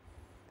Scripture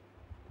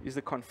is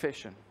the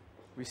confession.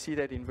 We see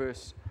that in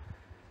verse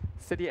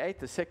 38,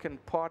 the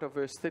second part of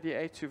verse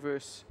 38 to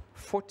verse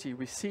 40.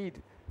 We see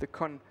the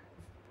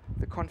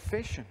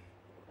confession.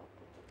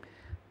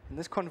 And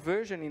this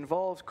conversion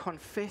involves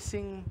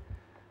confessing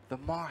the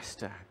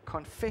Master.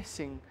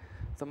 Confessing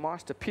the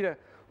Master. Peter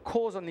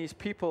calls on these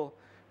people,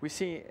 we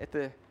see at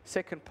the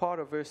second part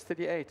of verse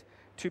 38,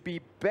 to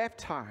be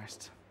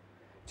baptized.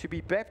 To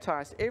be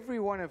baptized, every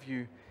one of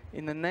you,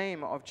 in the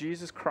name of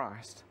Jesus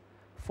Christ,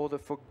 for the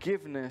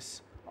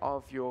forgiveness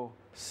of your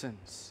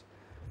sins.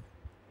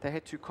 They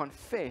had to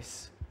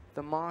confess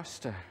the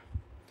Master.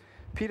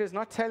 Peter's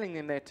not telling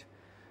them that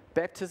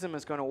baptism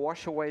is going to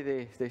wash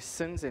away their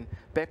sins and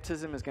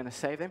baptism is going to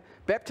save them.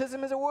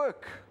 Baptism is a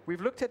work.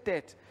 We've looked at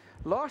that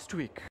last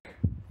week.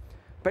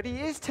 But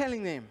he is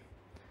telling them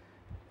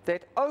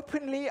that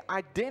openly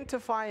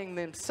identifying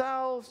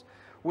themselves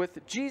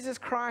with Jesus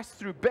Christ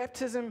through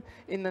baptism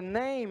in the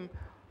name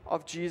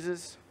of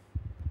Jesus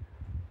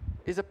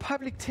is a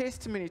public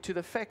testimony to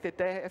the fact that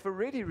they have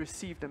already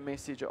received a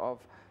message of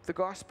the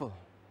gospel.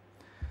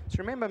 So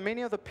remember,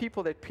 many of the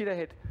people that Peter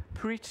had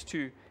preached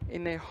to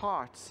in their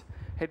hearts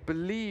had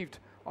believed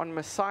on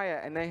Messiah,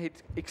 and they had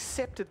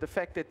accepted the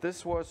fact that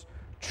this was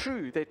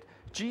true, that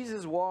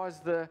Jesus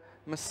was the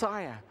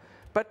Messiah.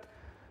 But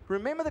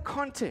remember the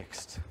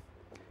context.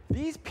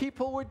 These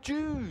people were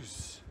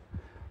Jews.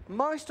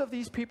 Most of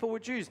these people were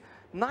Jews.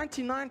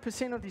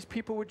 99% of these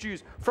people were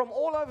Jews from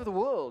all over the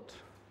world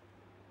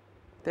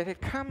that had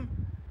come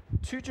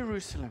to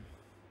Jerusalem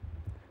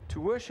to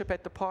worship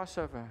at the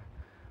Passover,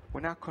 were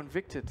now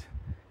convicted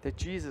that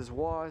Jesus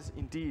was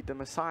indeed the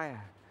Messiah.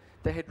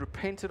 They had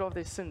repented of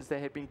their sins. They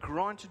had been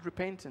granted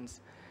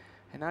repentance.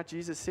 And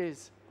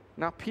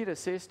now Peter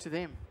says to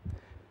them,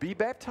 be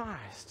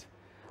baptized.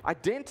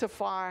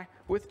 Identify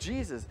with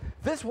Jesus.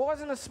 This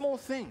wasn't a small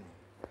thing.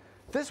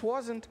 This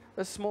wasn't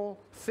a small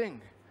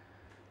thing.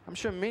 I'm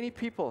sure many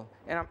people,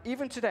 and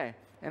even today,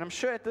 and I'm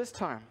sure at this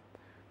time,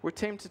 were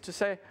tempted to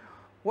say,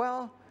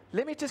 well,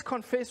 let me just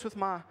confess with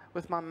my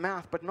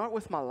mouth, but not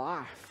with my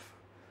life.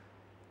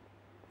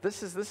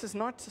 This is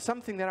not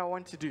something that I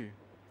want to do.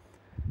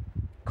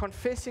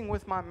 Confessing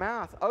with my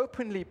mouth,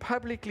 openly,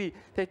 publicly,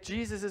 that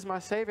Jesus is my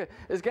Savior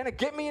is going to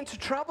get me into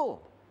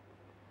trouble.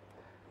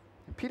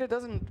 And Peter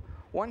doesn't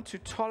want to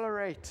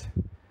tolerate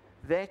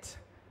that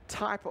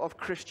type of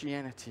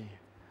Christianity.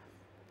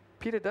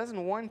 Peter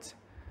doesn't want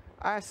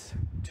us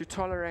to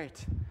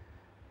tolerate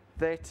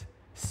that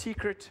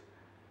secret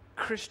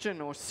Christian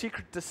or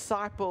secret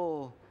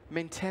disciple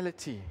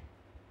mentality.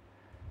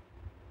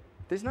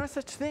 There's no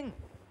such thing.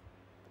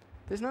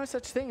 There's no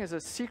such thing as a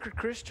secret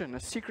Christian, a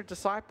secret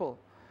disciple.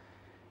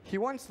 He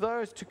wants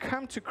those to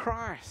come to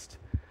Christ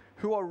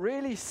who are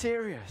really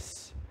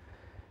serious.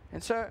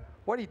 And so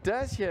what he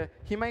does here,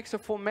 he makes a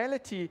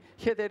formality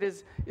here that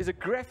is a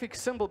graphic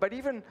symbol. But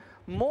even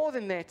more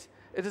than that,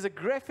 it is a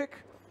graphic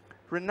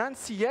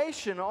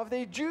renunciation of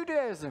their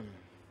Judaism,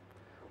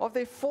 of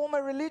their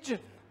former religion.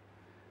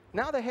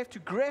 Now they have to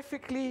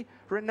graphically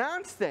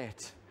renounce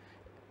that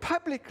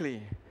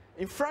publicly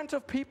in front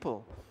of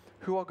people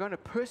who are going to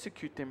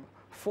persecute them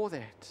for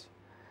that.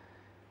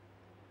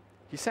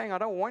 He's saying, I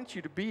don't want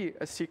you to be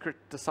a secret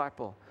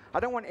disciple. I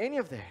don't want any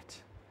of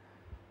that.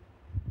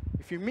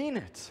 If you mean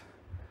it,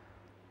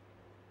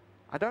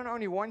 I don't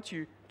only want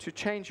you to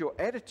change your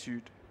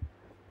attitude,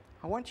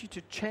 I want you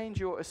to change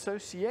your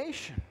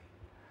association.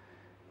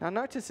 Now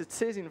notice it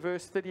says in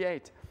verse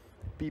 38,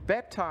 be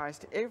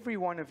baptized, every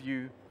one of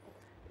you,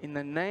 in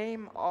the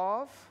name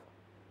of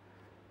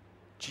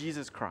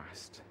Jesus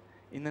Christ.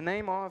 In the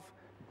name of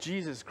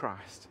Jesus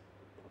Christ.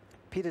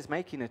 Peter's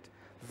making it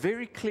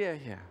very clear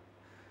here.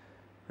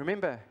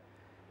 Remember,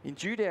 in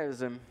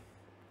Judaism,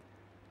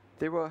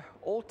 there were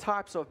all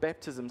types of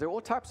baptisms. There were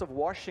all types of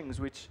washings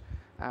which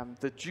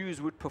the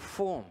Jews would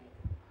perform.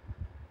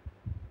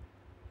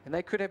 And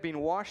they could have been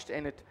washed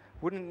and it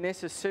wouldn't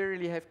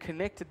necessarily have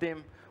connected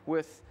them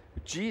with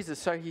Jesus.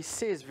 So he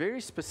says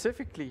very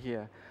specifically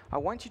here, I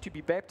want you to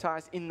be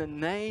baptized in the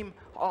name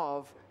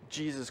of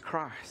Jesus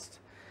Christ.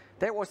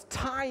 That was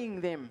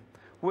tying them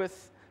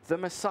with the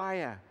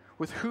Messiah,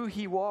 with who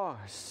he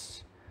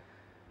was.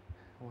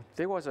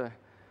 There was a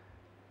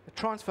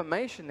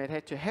transformation that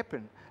had to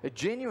happen, a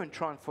genuine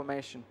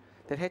transformation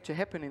that had to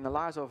happen in the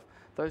lives of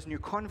those new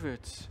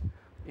converts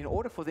in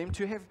order for them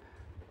to have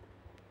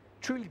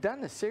truly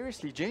done this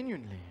seriously,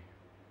 genuinely.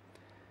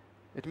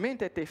 It meant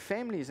that their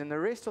families and the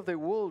rest of their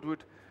world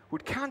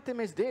would count them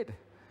as dead.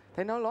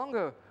 They no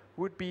longer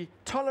would be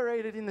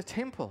tolerated in the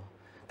temple.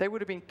 They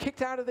would have been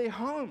kicked out of their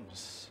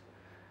homes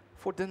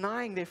for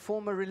denying their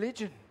former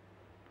religion.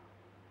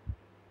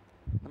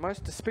 The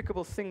most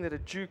despicable thing that a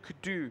Jew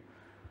could do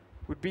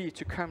would be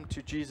to come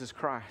to Jesus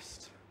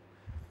Christ.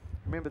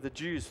 Remember, the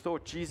Jews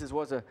thought Jesus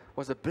was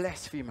a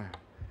blasphemer.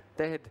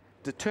 They had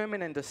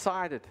determined and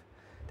decided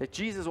that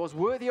Jesus was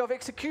worthy of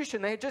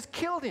execution. They had just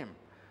killed him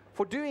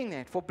for doing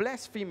that, for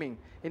blaspheming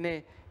in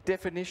their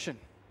definition.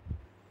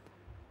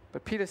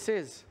 But Peter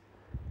says,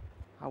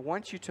 I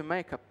want you to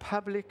make a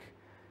public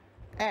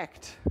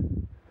act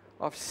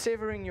of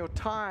severing your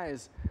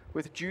ties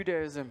with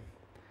Judaism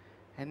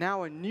and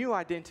now a new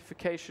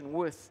identification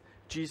with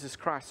Jesus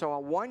Christ. So I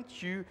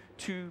want you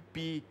to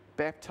be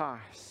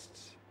baptized.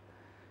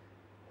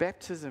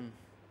 Baptism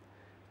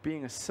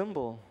being a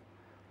symbol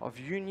of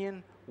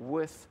union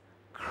with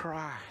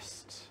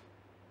Christ.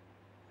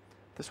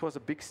 This was a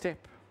big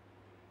step.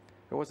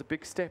 It was a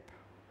big step.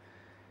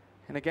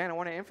 And again, I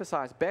want to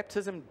emphasize,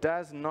 baptism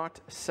does not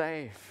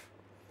save,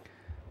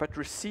 but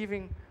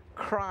receiving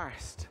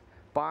Christ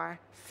by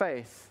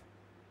faith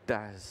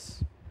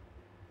does.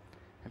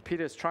 And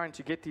Peter is trying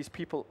to get these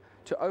people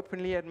to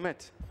openly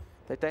admit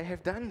that they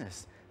have done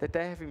this, that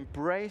they have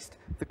embraced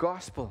the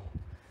gospel.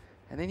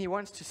 And then he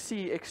wants to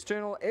see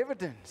external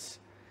evidence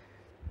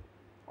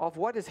of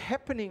what is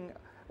happening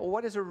or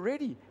what has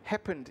already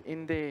happened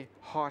in their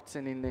hearts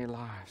and in their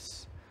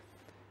lives.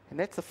 And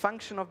that's the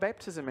function of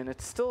baptism, and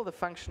it's still the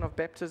function of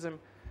baptism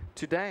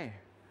today.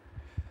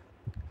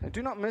 And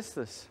do not miss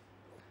this.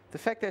 The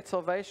fact that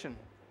salvation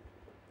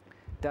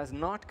does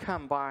not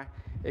come by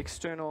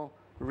external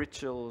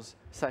rituals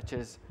such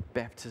as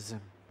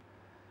baptism,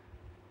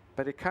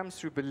 but it comes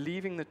through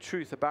believing the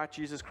truth about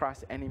Jesus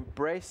Christ and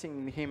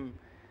embracing him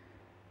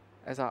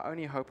as our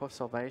only hope of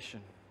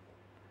salvation.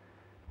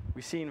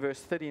 We see in verse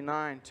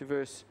 39 to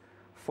verse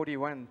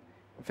 41,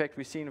 in fact,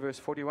 we see in verse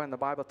 41, the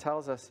Bible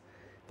tells us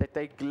that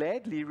they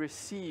gladly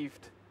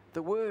received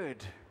the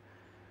word.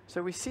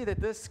 So we see that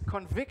this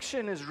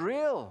conviction is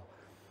real.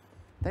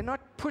 They're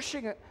not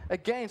pushing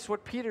against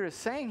what Peter is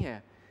saying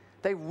here.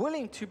 They're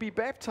willing to be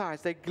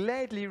baptized. They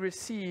gladly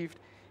received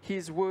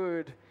his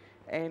word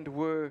and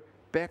were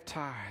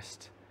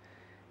baptized.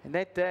 And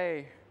that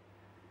day,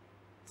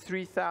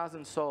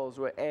 3,000 souls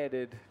were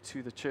added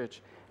to the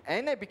church.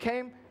 And they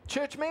became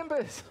church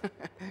members.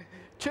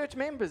 Church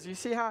members. You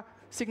see how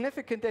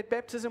significant that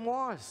baptism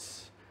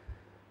was.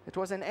 It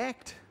was an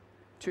act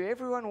to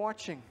everyone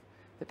watching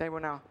that they were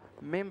now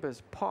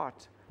members,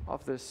 part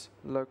of this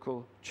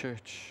local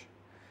church.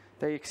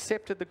 They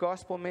accepted the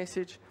gospel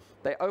message.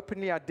 They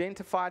openly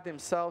identified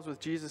themselves with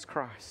Jesus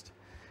Christ.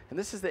 And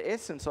this is the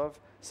essence of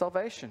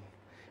salvation.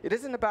 It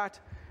isn't about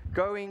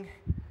going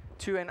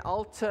to an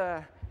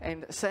altar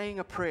and saying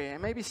a prayer.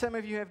 And maybe some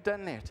of you have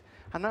done that.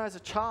 I know as a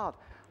child,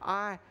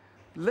 I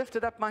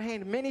lifted up my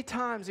hand many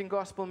times in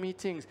gospel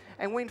meetings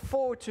and went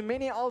forward to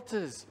many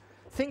altars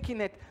thinking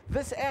that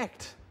this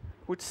act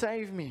would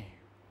save me.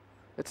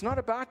 It's not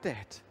about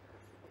that.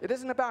 It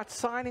isn't about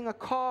signing a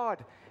card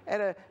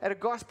at a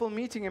gospel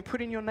meeting and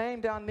putting your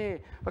name down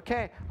there.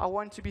 Okay, I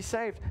want to be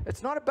saved.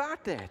 It's not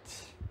about that.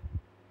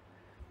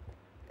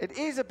 It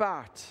is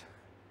about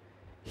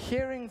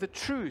hearing the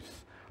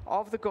truth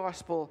of the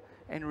gospel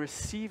and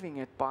receiving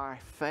it by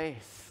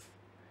faith.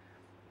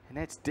 And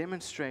that's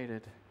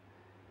demonstrated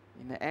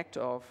in the act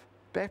of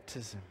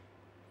baptism.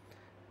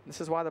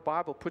 This is why the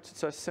Bible puts it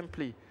so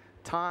simply,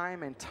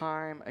 time and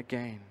time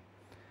again.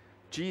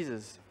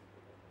 Jesus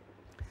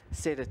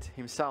said it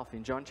himself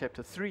in John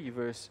chapter 3,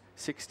 verse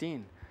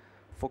 16.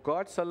 For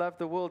God so loved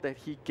the world that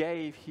he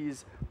gave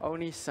his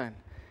only Son,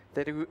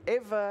 that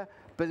whoever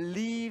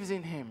believes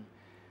in him.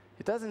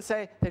 It doesn't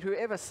say that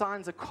whoever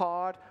signs a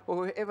card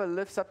or whoever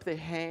lifts up their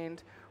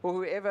hand or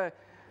whoever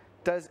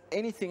does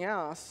anything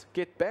else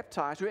get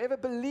baptized. Whoever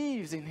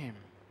believes in him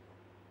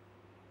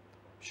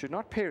should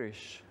not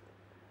perish,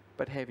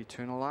 but have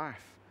eternal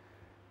life.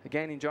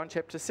 Again in John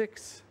chapter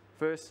 6,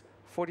 verse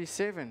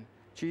 47,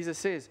 Jesus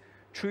says,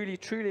 truly,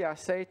 truly, I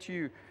say to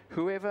you,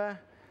 whoever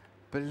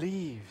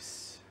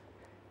believes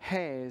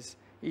has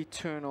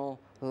eternal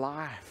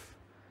life.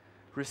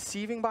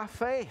 Receiving by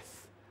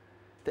faith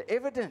the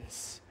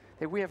evidence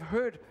that we have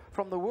heard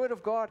from the Word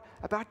of God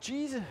about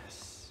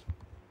Jesus.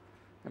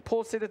 And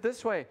Paul said it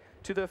this way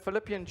to the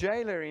Philippian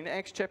jailer in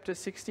Acts chapter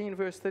 16,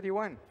 verse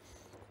 31.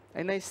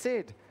 And they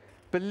said,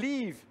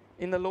 believe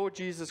in the Lord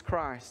Jesus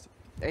Christ,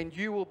 and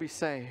you will be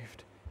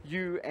saved,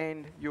 you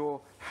and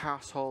your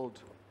household.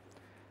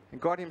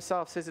 And God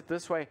himself says it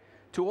this way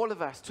to all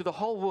of us, to the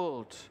whole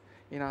world,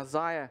 in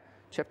Isaiah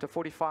chapter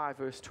 45,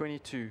 verse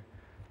 22.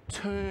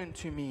 Turn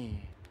to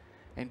me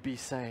and be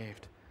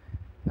saved.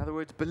 In other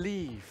words,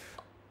 believe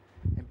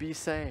and be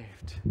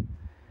saved.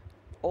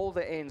 All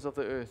the ends of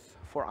the earth,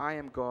 for I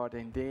am God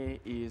and there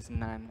is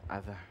none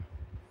other.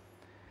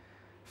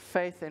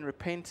 Faith and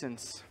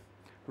repentance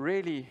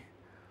really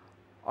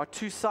are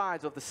two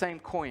sides of the same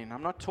coin.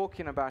 I'm not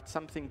talking about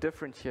something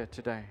different here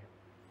today.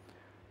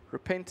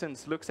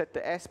 Repentance looks at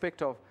the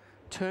aspect of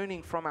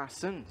turning from our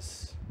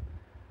sins.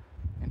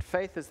 And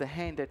faith is the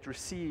hand that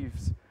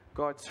receives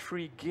God's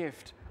free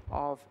gift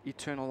of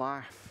eternal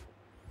life.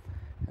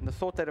 And the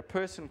thought that a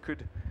person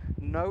could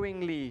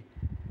knowingly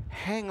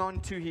hang on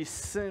to his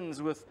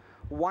sins with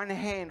one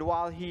hand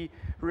while he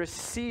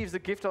receives the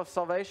gift of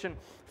salvation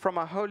from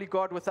a holy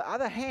God with the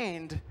other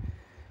hand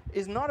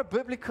is not a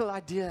biblical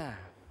idea.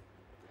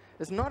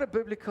 It's not a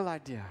biblical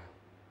idea.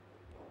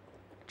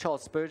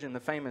 Charles Spurgeon, the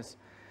famous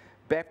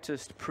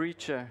Baptist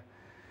preacher,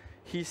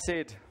 he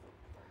said,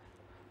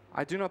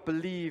 I do not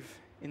believe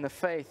in the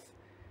faith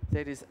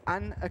that is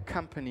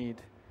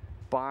unaccompanied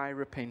by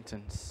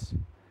repentance.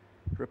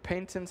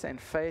 Repentance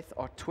and faith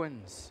are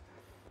twins.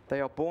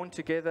 They are born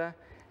together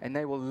and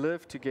they will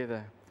live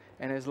together.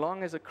 And as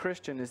long as a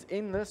Christian is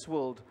in this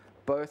world,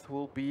 both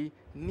will be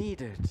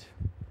needed.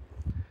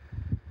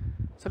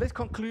 So let's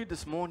conclude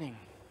this morning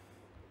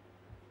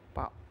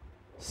by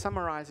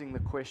summarizing the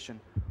question,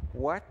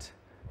 what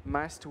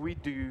must we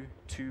do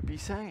to be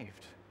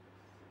saved?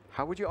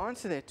 How would you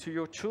answer that to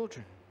your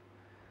children?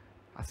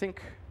 I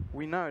think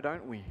we know,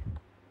 don't we?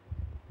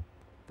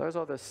 Those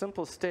are the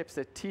simple steps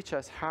that teach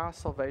us how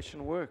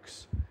salvation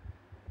works.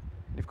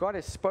 If God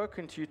has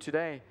spoken to you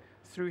today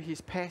through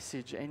His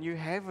passage and you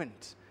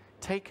haven't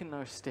taken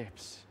those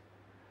steps,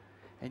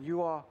 and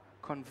you are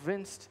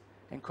convinced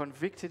and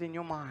convicted in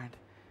your mind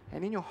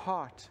and in your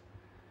heart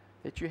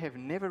that you have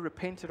never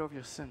repented of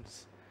your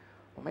sins,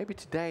 or maybe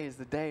today is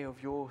the day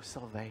of your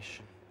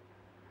salvation.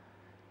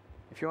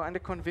 If you're under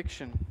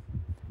conviction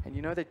and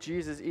you know that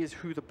Jesus is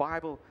who the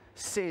Bible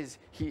says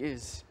He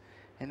is,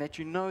 and that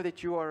you know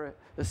that you are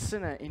a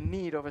sinner in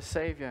need of a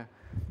Savior,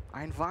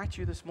 I invite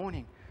you this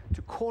morning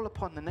to call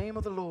upon the name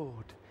of the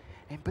Lord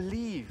and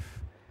believe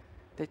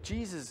that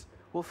Jesus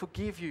will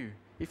forgive you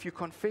if you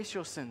confess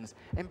your sins,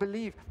 and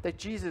believe that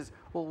Jesus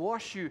will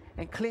wash you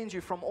and cleanse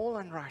you from all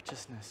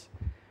unrighteousness.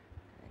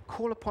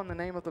 Call upon the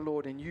name of the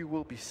Lord and you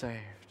will be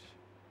saved.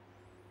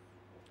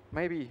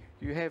 Maybe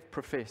you have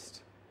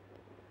professed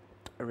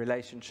a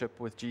relationship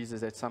with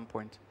Jesus at some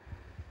point.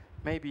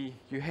 Maybe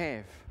you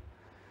have.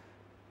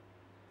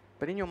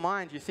 But in your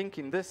mind, you're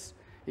thinking this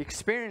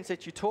experience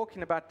that you're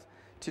talking about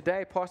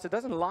today, Pastor,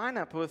 doesn't line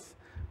up with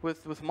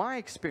my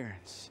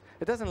experience.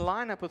 It doesn't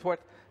line up with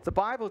what the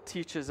Bible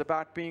teaches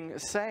about being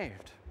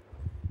saved.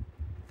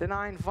 Then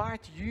I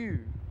invite you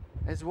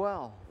as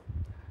well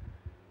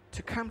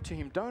to come to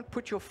Him. Don't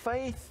put your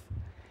faith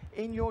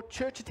in your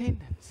church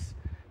attendance.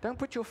 Don't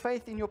put your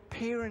faith in your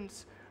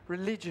parents'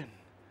 religion.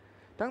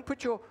 Don't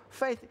put your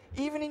faith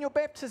even in your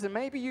baptism.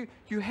 Maybe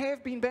you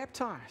have been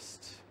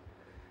baptized,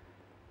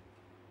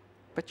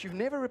 but you've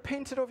never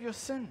repented of your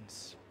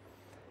sins.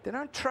 Then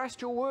don't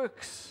trust your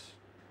works.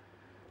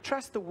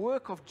 Trust the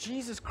work of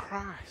Jesus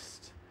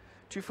Christ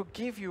to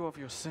forgive you of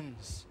your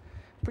sins.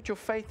 Put your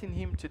faith in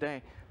Him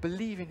today.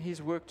 Believe in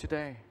His work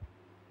today.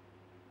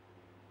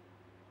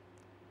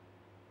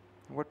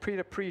 What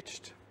Peter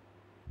preached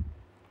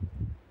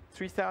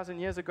 3,000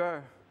 years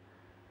ago,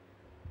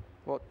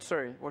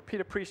 what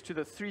Peter preached to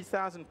the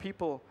 3,000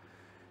 people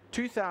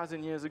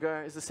 2,000 years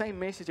ago is the same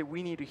message that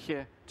we need to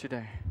hear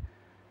today.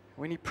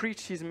 When he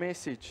preached his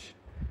message,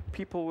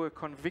 people were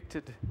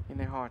convicted in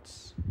their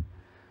hearts.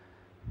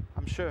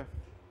 I'm sure,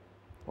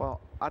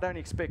 I don't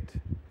expect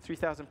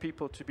 3,000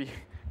 people to be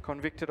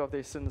convicted of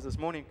their sins this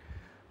morning,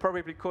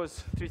 probably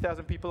because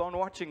 3,000 people aren't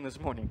watching this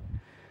morning.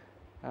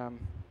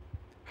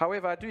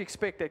 However, I do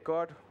expect that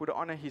God would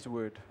honor His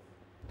word.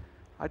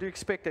 I do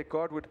expect that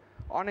God would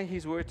honor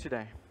His word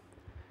today.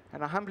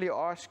 And I humbly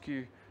ask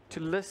you to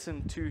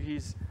listen to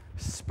His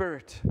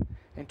Spirit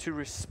and to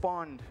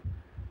respond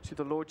to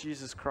the Lord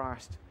Jesus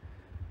Christ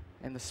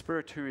and the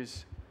Spirit who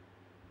is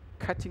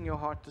cutting your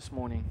heart this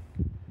morning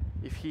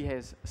if He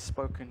has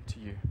spoken to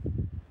you.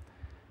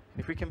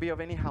 If we can be of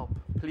any help,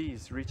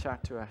 please reach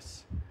out to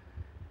us.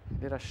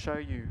 Let us show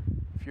you,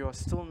 if you are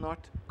still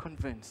not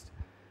convinced,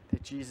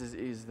 that Jesus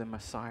is the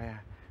Messiah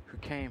who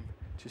came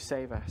to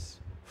save us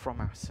from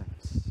our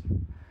sins.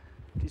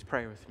 Please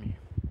pray with me.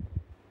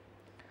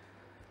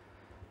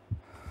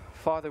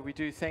 Father, we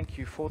do thank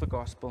You for the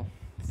gospel.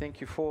 Thank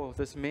You for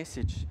this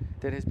message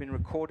that has been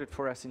recorded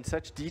for us in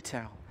such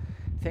detail.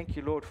 Thank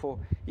You, Lord, for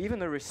even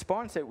the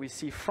response that we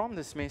see from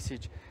this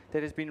message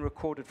that has been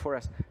recorded for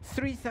us.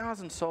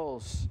 3,000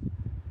 souls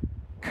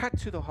cut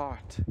to the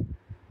heart,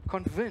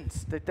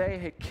 convinced that they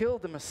had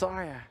killed the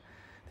Messiah,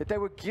 that they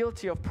were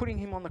guilty of putting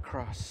Him on the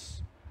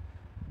cross.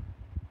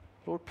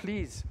 Lord,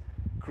 please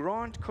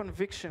grant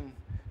conviction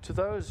to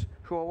those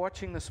who are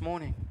watching this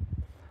morning.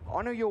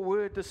 Honor Your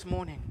word this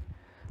morning.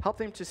 Help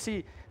them to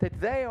see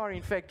that they are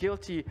in fact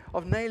guilty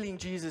of nailing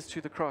Jesus to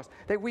the cross,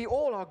 that we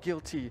all are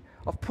guilty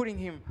of putting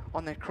Him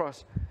on that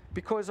cross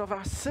because of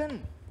our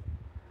sin.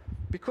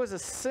 because a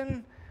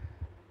sin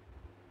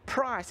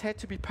price had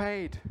to be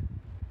paid.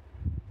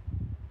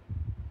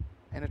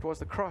 And it was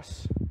the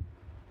cross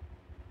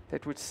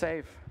that would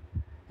save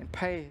and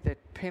pay that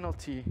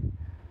penalty.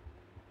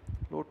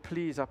 Lord,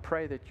 please, I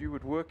pray that you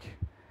would work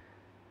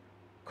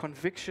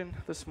conviction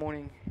this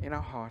morning in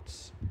our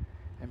hearts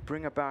and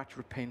bring about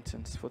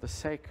repentance for the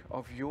sake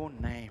of your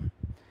name.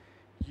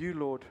 You,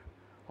 Lord,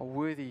 are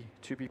worthy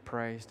to be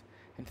praised.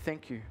 And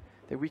thank you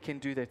that we can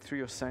do that through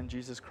your Son,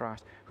 Jesus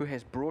Christ, who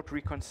has brought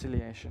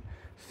reconciliation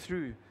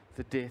through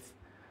the death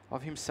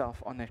of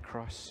himself on that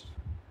cross.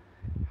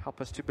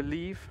 Help us to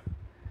believe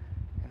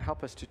and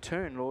help us to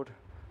turn, Lord,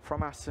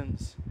 from our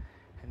sins,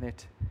 and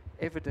that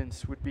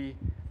evidence would be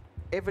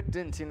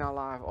evident in our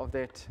life of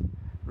that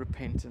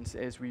repentance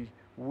as we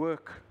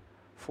work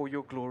for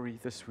your glory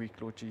this week,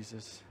 Lord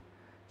Jesus.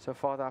 So,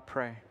 Father, I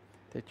pray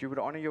that you would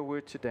honor your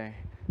word today,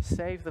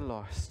 save the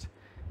lost,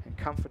 and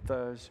comfort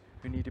those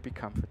who need to be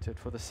comforted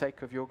for the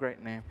sake of your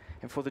great name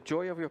and for the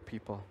joy of your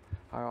people.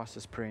 I ask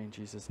this prayer in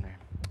Jesus' name.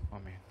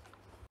 Amen.